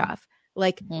 Sergachev,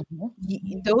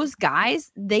 those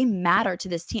guys, they matter to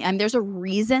this team. I mean, there's a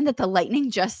reason that the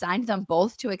Lightning just signed them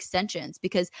both to extensions,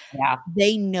 because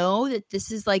they know that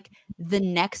this is like the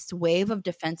next wave of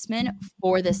defensemen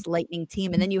for this Lightning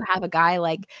team. And then you have a guy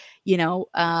like,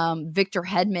 Victor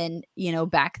Hedman,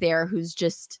 back there, who's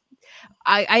just,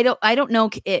 I don't know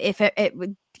if it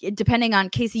would, depending on,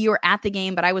 Casey, you were at the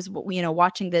game, but I was,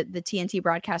 watching the TNT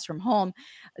broadcast from home.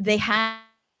 They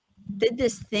did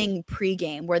this thing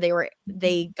pregame where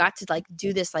they got to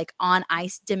do this on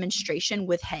ice demonstration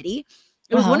with Hetty.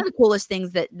 It was one of the coolest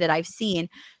things that I've seen.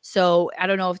 So I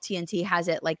don't know if TNT has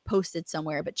it posted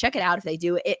somewhere, but check it out if they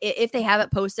do. If they have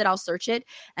it posted, I'll search it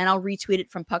and I'll retweet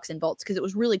it from Pucks and Bolts, because it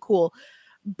was really cool.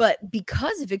 But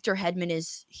because Victor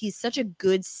Hedman he's such a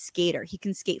good skater, he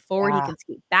can skate forward, he can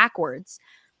skate backwards,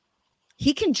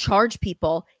 he can charge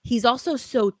people. He's also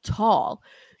so tall.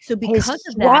 So because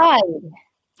of that,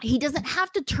 he doesn't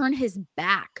have to turn his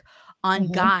back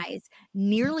on guys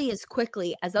nearly as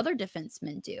quickly as other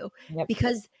defensemen do,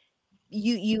 because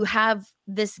you have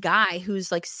this guy who's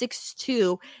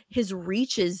 6'2", his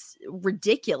reach is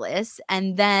ridiculous,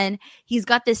 and then he's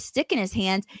got this stick in his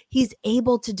hand. He's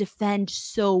able to defend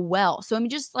so well. So I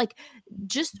mean, just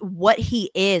what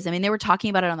he is. I mean, they were talking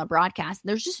about it on the broadcast.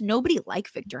 There's just nobody like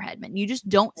Victor Hedman. You just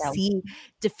don't see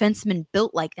defensemen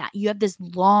built like that. You have this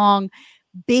long,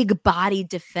 big body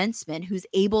defenseman who's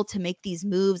able to make these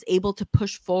moves, able to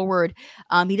push forward.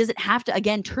 He doesn't have to,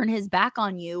 again, turn his back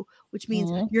on you, which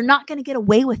means you're not going to get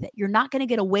away with it. You're not going to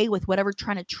get away with whatever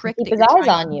trying to trick keep his eyes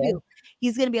on you.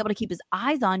 He's going to be able to keep his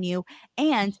eyes on you.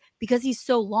 And because he's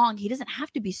so long, he doesn't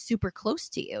have to be super close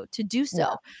to you to do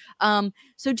so.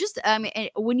 So just,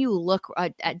 when you look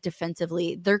at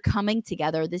defensively, they're coming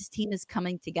together. This team is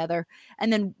coming together.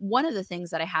 And then one of the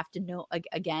things that I have to know,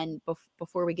 again,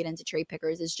 before we get into trade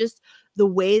pickers, is just the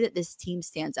way that this team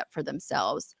stands up for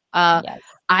themselves.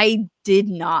 I did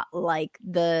not like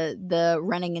the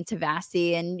running into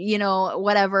Vasi, and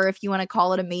whatever, if you want to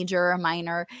call it a major or a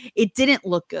minor, it didn't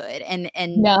look good. And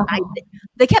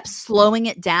they kept slowing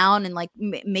it down and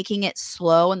making it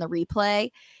slow in the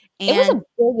replay. It was a And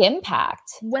big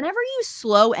impact. whenever you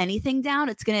slow anything down,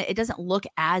 it doesn't look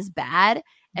as bad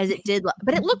as it did,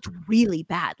 but it looked really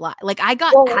bad. Like I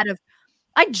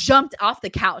jumped off the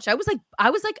couch. I was like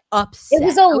It upset.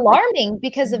 was I was like, alarming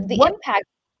because of the what? impact.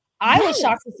 I was Yes.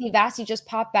 shocked to see Vasi just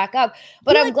pop back up,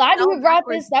 but He, I'm like, glad fell you brought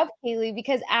backwards. this up, Kaylee,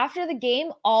 because after the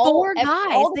game, all 4 guys,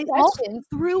 the they all questions.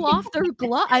 threw off their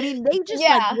glove. I mean, they just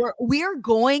like, Yeah. we're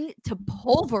going to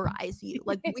pulverize you.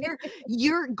 Like,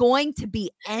 you're going to be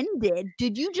ended.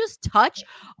 Did you just touch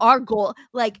our goal?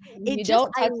 Like, You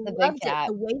don't I touch the big loved it. cat.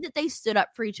 The way that they stood up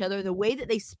for each other, the way that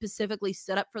they specifically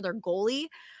stood up for their goalie.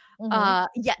 Mhm.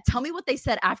 Yeah, tell me what they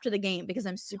said after the game because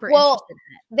I'm super Well, interested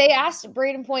in it. they asked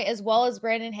Braden Point as well as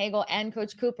Brandon Hagel and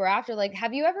Coach Cooper after, like,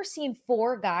 have you ever seen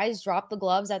 4 guys drop the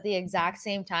gloves at the exact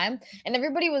same time? And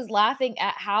everybody was laughing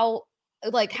at how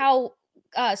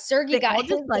Sergey They got all his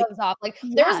just like, gloves off. Like,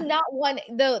 there was yeah, not one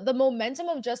the momentum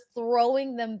of just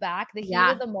throwing them back, the heat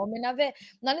yeah, of the moment of it.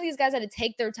 None of these guys had to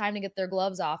take their time to get their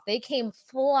gloves off. They came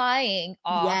flying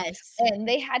off. yes. And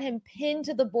they had him pinned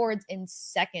to the boards in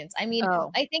seconds. I mean,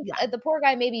 Oh, I think yeah. the poor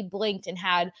guy maybe blinked and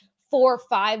had 4 or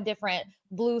 5 different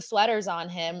blue sweaters on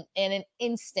him in an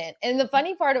instant. And the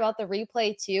funny part about the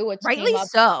replay too, which Rightly came up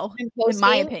so, in in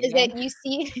my post-game, is that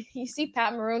opinion. you see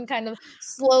Pat Maroon kind of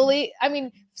slowly, I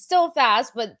mean, still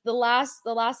fast, but the last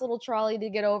little trolley to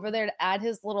get over there to add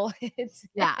his little hits.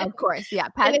 Yeah, of course. Yeah.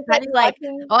 And it's Patty's like,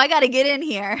 watching. "Oh, I gotta get in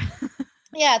here."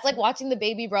 Yeah, it's like watching the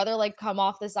baby brother like come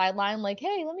off the sideline, like,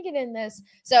 hey, let me get in this.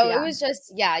 So it Yeah. was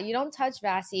just, yeah, you don't touch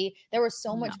Vasi. There was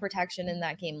so No. much protection in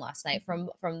that game last night, from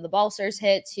the Balsers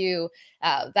hit to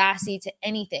Vasi to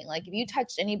anything. Like, if you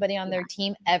touched anybody on their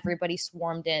team, everybody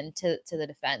swarmed in to the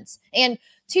defense. And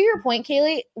to your point,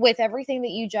 Kaylee, with everything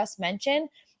that you just mentioned,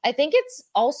 I think it's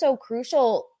also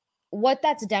crucial. What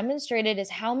that's demonstrated is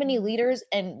how many leaders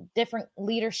and different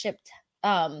leadership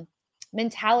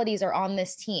mentalities are on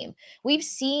this team. We've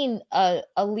seen a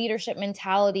leadership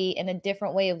mentality and a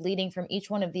different way of leading from each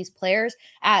one of these players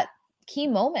at key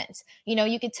moments. You know,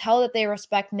 you could tell that they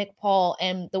respect Nick Paul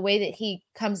and the way that he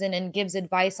comes in and gives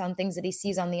advice on things that he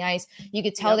sees on the ice. You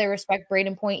could tell they respect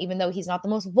Braden Point, even though he's not the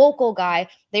most vocal guy.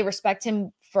 They respect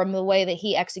him from the way that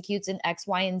he executes in X,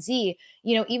 Y, and Z.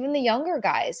 You know, even the younger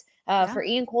guys, for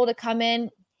Ian Cole to come in,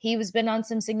 he was been on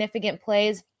some significant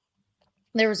plays.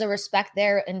 There was a respect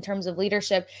there in terms of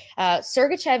leadership.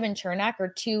 Sergachev and Chernak are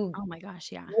two Oh my gosh,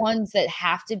 yeah. ones that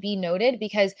have to be noted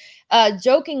because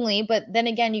jokingly, but then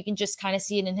again, you can just kind of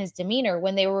see it in his demeanor.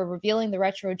 When they were revealing the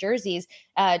retro jerseys,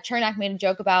 Chernak made a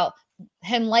joke about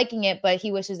him liking it, but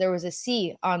he wishes there was a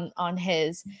C on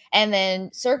his. And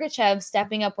then Sergachev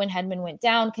stepping up when Hedman went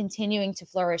down, continuing to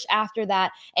flourish after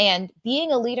that, and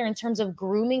being a leader in terms of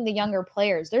grooming the younger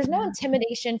players. There's no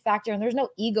intimidation factor and there's no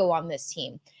ego on this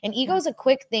team. And ego is a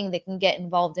quick thing that can get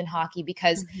involved in hockey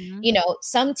because, you know,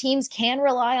 some teams can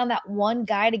rely on that one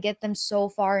guy to get them so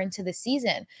far into the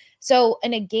season. So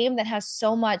in a game that has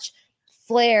so much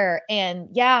flair and,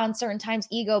 yeah, on certain times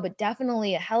ego, but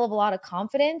definitely a hell of a lot of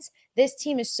confidence, this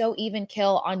team is so even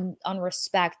kill on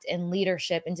respect and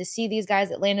leadership. And to see these guys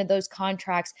that landed those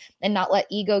contracts and not let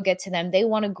ego get to them, they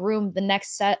want to groom the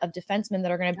next set of defensemen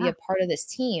that are going to be a part of this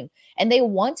team. And they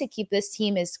want to keep this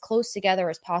team as close together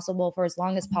as possible for as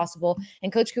long as possible.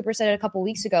 And Coach Cooper said it a couple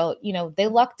weeks ago, you know, they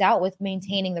lucked out with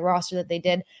maintaining the roster that they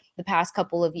did the past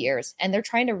couple of years. And they're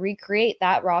trying to recreate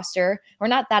that roster, or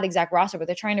not that exact roster, but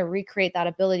they're trying to recreate that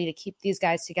ability to keep these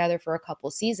guys together for a couple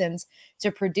seasons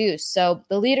to produce. So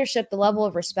the leadership, the level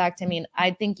of respect, I mean,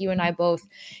 I think you and I both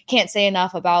can't say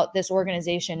enough about this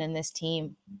organization and this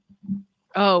team.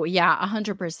 Oh yeah,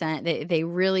 100%. They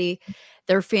really,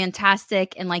 they're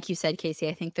fantastic. And like you said, Casey,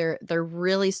 I think they're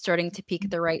really starting to peak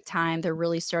at the right time. They're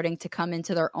really starting to come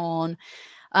into their own.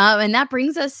 And that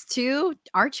brings us to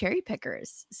our cherry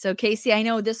pickers. So Casey, I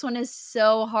know this one is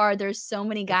so hard. There's so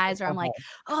many guys where I'm like,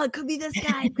 oh, it could be this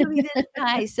guy, it could be this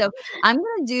guy. So I'm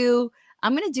gonna do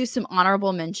some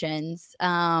honorable mentions.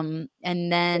 And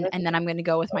then I'm gonna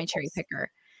go with my cherry picker.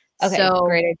 Okay, So,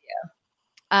 great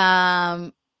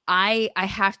idea. I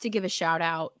have to give a shout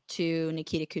out to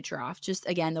Nikita Kucherov. Just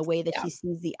again, the way that he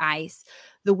sees the ice,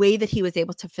 the way that he was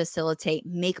able to facilitate,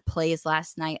 make plays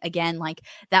last night. Again, like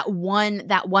that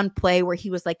one play where he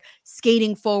was like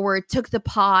skating forward, took the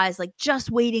pause, like just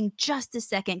waiting just a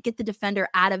second, get the defender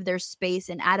out of their space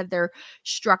and out of their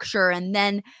structure, and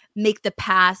then make the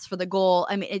pass for the goal.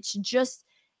 I mean,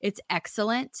 it's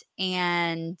excellent.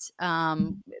 And,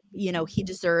 you know, he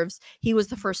was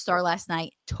the first star last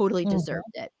night, totally deserved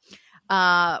it.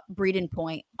 Braden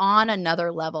Point on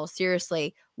another level.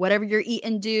 Seriously, whatever you're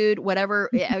eating, dude, whatever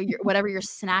you're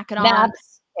snacking on,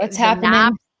 Naps. What's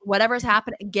happening? whatever's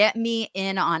happening, get me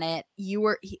in on it. You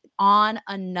were on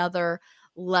another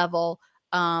level.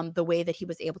 The way that he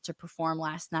was able to perform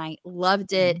last night,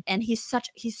 loved it. And he's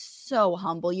so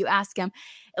humble. You ask him,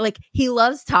 like, he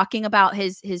loves talking about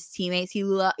his teammates.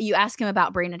 You ask him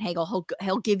about Brandon Hagel,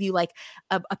 he'll give you like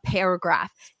a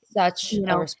paragraph. Such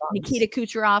a response. Nikita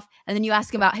Kucherov, and then you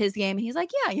ask him about his game, and he's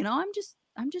like, yeah,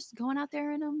 I'm just going out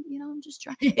there and I'm just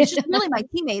trying. It's just really my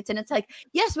teammates. And it's like,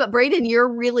 yes, but Braden, you're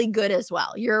really good as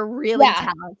well. You're really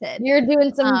talented. You're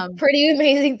doing some pretty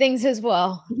amazing things as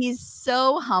well. He's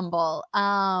so humble.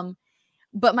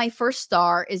 But my first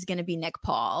star is going to be Nick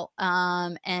Paul.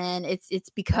 And it's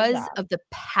because of the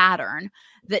pattern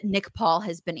that Nick Paul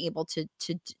has been able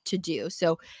to do.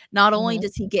 So not only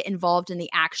does he get involved in the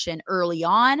action early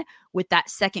on with that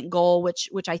second goal, which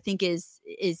I think is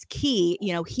key.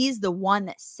 He's the one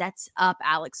that sets up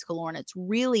Alex Killorn. It's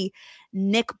really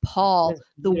Nick Paul,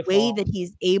 the way that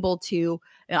he's able to.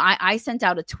 I sent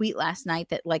out a tweet last night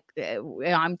that, like,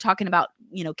 I'm talking about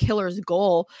Killer's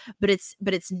goal, but it's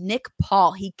Nick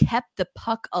Paul. He kept the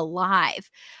puck alive.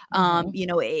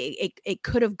 It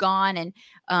could have gone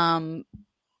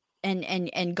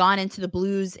and gone into the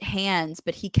Blues' hands,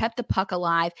 but he kept the puck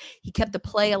alive. He kept the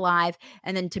play alive,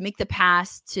 and then to make the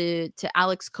pass to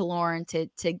Alex Killorn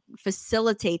to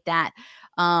facilitate that,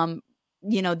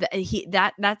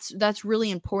 that's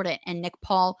really important. And Nick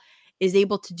Paul is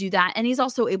able to do that, and he's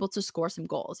also able to score some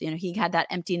goals. He had that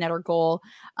empty netter goal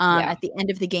at the end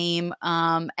of the game,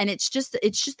 and it's just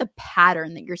a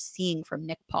pattern that you're seeing from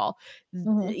Nick Paul.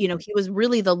 He was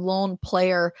really the lone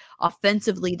player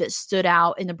offensively that stood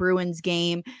out in the Bruins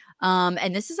game,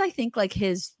 and this is, I think, like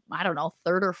his, I don't know,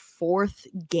 third or fourth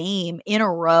game in a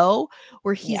row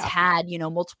where he's had,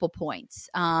 multiple points.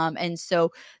 And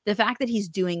so the fact that he's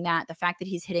doing that, the fact that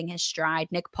he's hitting his stride,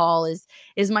 Nick Paul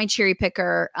is my cherry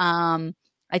picker.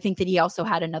 I think that he also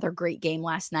had another great game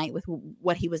last night with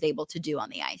what he was able to do on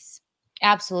the ice.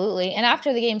 Absolutely. And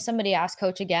after the game, somebody asked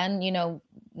Coach again,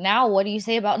 now what do you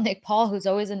say about Nick Paul, who's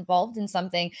always involved in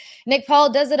something? Nick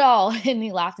Paul does it all. And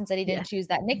he laughed and said he didn't choose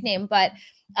that nickname. But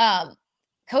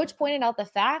Coach pointed out the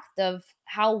fact of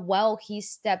how well he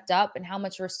stepped up and how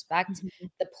much respect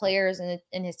the players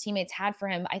and his teammates had for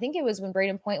him. I think it was when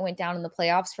Braden Point went down in the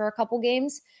playoffs for a couple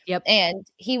games. Yep. And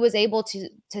he was able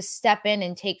to step in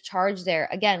and take charge there,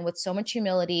 again, with so much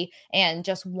humility and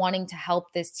just wanting to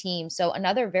help this team. So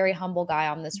another very humble guy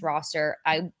on this roster.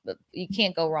 You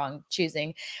can't go wrong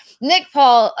choosing Nick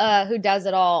Paul, who does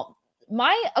it all.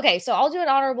 So I'll do an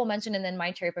honorable mention and then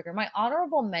my cherry picker. My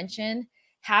honorable mention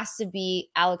has to be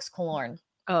Alex Killorn.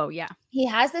 Oh, yeah. He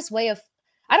has this way of,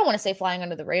 I don't want to say flying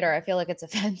under the radar. I feel like it's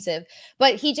offensive,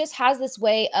 but he just has this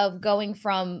way of going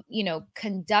from,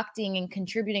 conducting and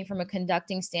contributing from a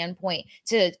conducting standpoint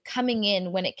to coming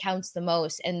in when it counts the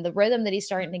most. And the rhythm that he's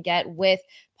starting to get with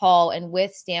Paul and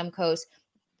with Stamkos,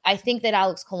 I think that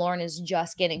Alex Killorn is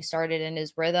just getting started in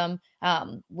his rhythm.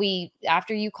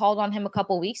 After you called on him a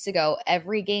couple weeks ago,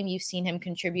 every game you've seen him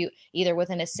contribute either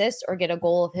with an assist or get a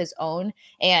goal of his own.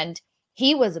 And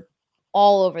he was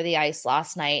all over the ice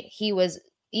last night. He was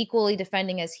equally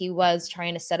defending as he was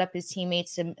trying to set up his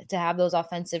teammates to have those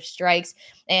offensive strikes.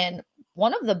 And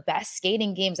one of the best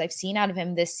skating games I've seen out of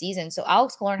him this season. So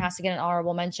Alex Killorn has to get an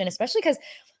honorable mention, especially because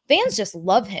fans just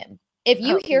love him. If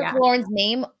you hear Killorn's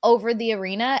name over the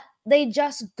arena, they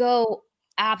just go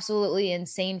absolutely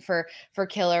insane for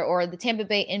Killer, or the Tampa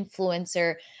Bay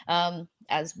influencer,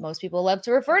 as most people love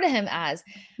to refer to him as.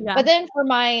 Yeah. But then for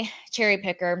my cherry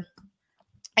picker,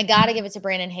 I got to give it to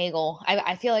Brandon Hagel.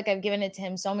 I feel like I've given it to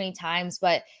him so many times,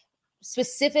 but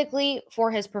specifically for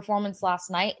his performance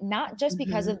last night, not just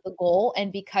because of the goal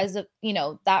and because of,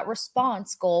 that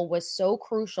response goal was so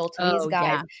crucial to these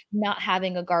guys not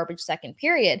having a garbage second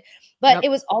period. But it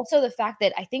was also the fact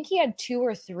that I think he had 2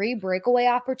 or 3 breakaway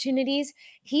opportunities.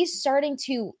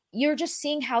 You're just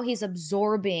seeing how he's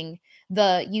absorbing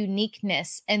the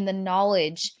uniqueness and the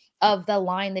knowledge of the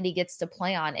line that he gets to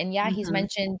play on. And he's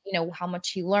mentioned, how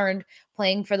much he learned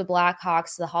playing for the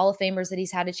Blackhawks, the Hall of Famers that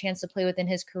he's had a chance to play with in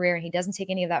his career. And he doesn't take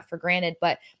any of that for granted,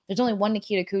 but there's only one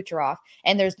Nikita Kucherov.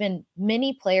 And there's been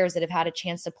many players that have had a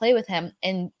chance to play with him,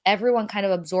 and everyone kind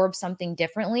of absorbs something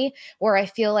differently, where I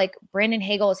feel like Brandon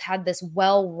Hagel has had this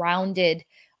well-rounded,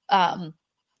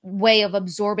 way of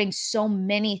absorbing so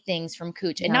many things from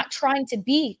Kuch and not trying to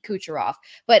be Kucherov,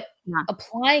 but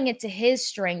applying it to his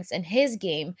strengths and his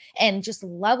game and just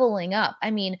leveling up. I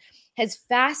mean, as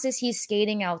fast as he's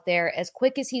skating out there, as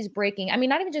quick as he's breaking. I mean,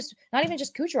 not even just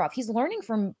Kucherov. He's learning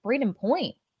from Braden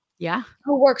Point. Yeah.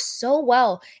 Who works so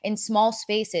well in small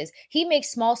spaces. He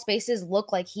makes small spaces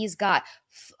look like he's got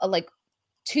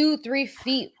 2-3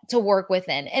 feet to work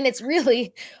within, and it's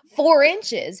really 4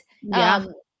 inches. Yeah.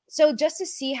 So just to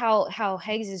see how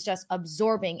Higgs is just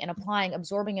absorbing and applying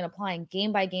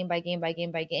game by game by game by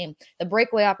game by game, the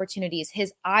breakaway opportunities,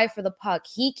 his eye for the puck,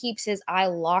 he keeps his eye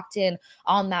locked in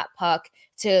on that puck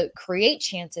to create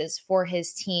chances for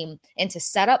his team and to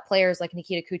set up players like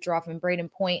Nikita Kucherov and Braden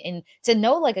Point, and to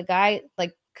know like a guy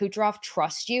like Kucherov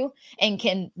trusts you and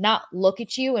can not look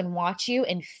at you and watch you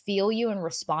and feel you and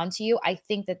respond to you. I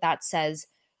think that says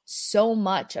so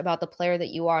much about the player that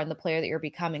you are and the player that you're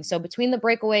becoming. So between the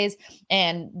breakaways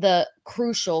and the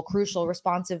crucial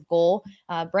responsive goal,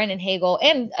 Brandon Hagel,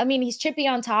 and I mean, he's chippy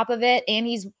on top of it, and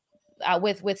he's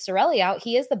with Cirelli out,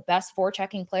 he is the best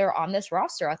forechecking player on this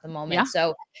roster at the moment. Yeah.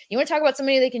 So you want to talk about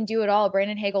somebody that can do it all.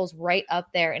 Brandon Hagel's right up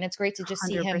there, and it's great to just 100%.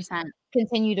 See him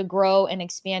continue to grow and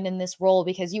expand in this role,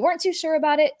 because you weren't too sure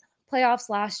about it playoffs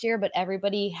last year, but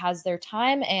everybody has their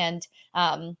time, and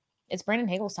it's Brandon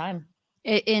Hagel's time.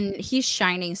 And he's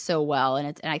shining so well.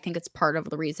 And I think it's part of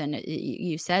the reason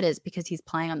you said is because he's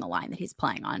playing on the line that he's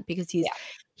playing on, because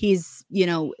he's, you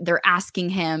know, they're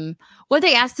asking him what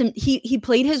they asked him. He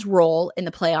played his role in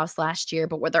the playoffs last year,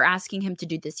 but what they're asking him to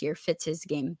do this year fits his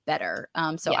game better.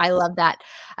 So I love that.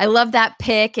 I love that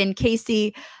pick. And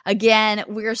Casey, again,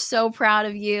 we're so proud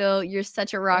of you. You're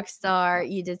such a rock star.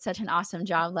 You did such an awesome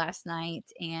job last night.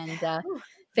 And,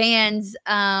 fans,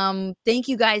 thank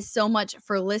you guys so much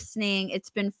for listening. It's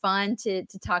been fun to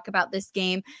talk about this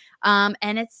game.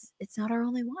 And it's not our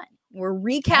only one. We're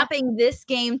recapping this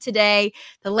game today.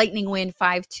 The Lightning win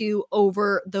 5-2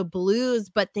 over the Blues,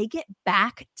 but they get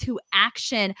back to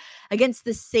action against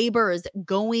the Sabres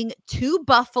going to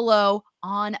Buffalo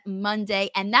on Monday.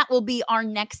 And that will be our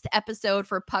next episode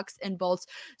for Pucks and Bolts.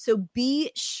 So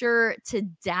be sure to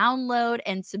download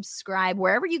and subscribe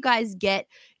wherever you guys get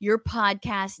your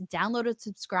podcast. Download and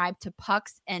subscribe to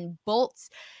Pucks and Bolts.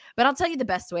 But I'll tell you the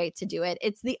best way to do it.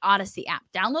 It's the Odyssey app.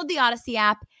 Download the Odyssey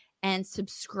app and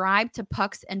subscribe to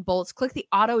Pucks and Bolts. Click the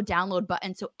auto download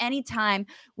button. So anytime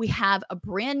we have a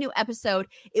brand new episode,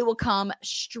 it will come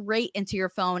straight into your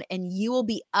phone and you will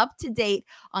be up to date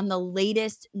on the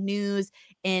latest news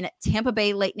in Tampa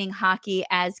Bay Lightning hockey,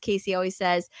 as Casey always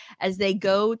says, as they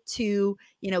go to,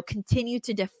 continue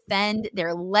to defend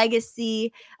their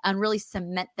legacy and really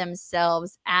cement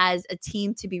themselves as a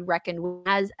team to be reckoned with,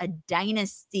 as a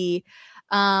dynasty.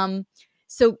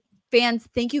 So fans,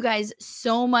 thank you guys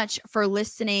so much for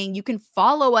listening. You can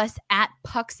follow us at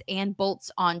Pucks and Bolts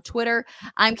on Twitter.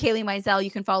 I'm Kaylee Mizell. You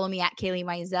can follow me at Kaylee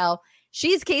Mizell.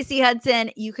 She's Casey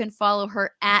Hudson. You can follow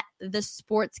her at The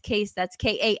Sports Case. That's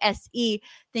Kase.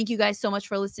 Thank you guys so much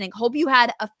for listening. Hope you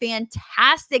had a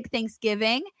fantastic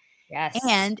Thanksgiving. Yes.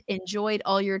 And enjoyed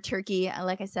all your turkey.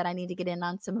 Like I said, I need to get in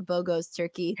on some of Bogo's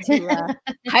turkey to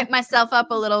hype myself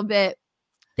up a little bit.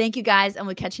 Thank you guys, and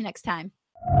we'll catch you next time.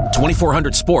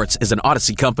 2400 Sports is an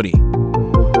Odyssey company.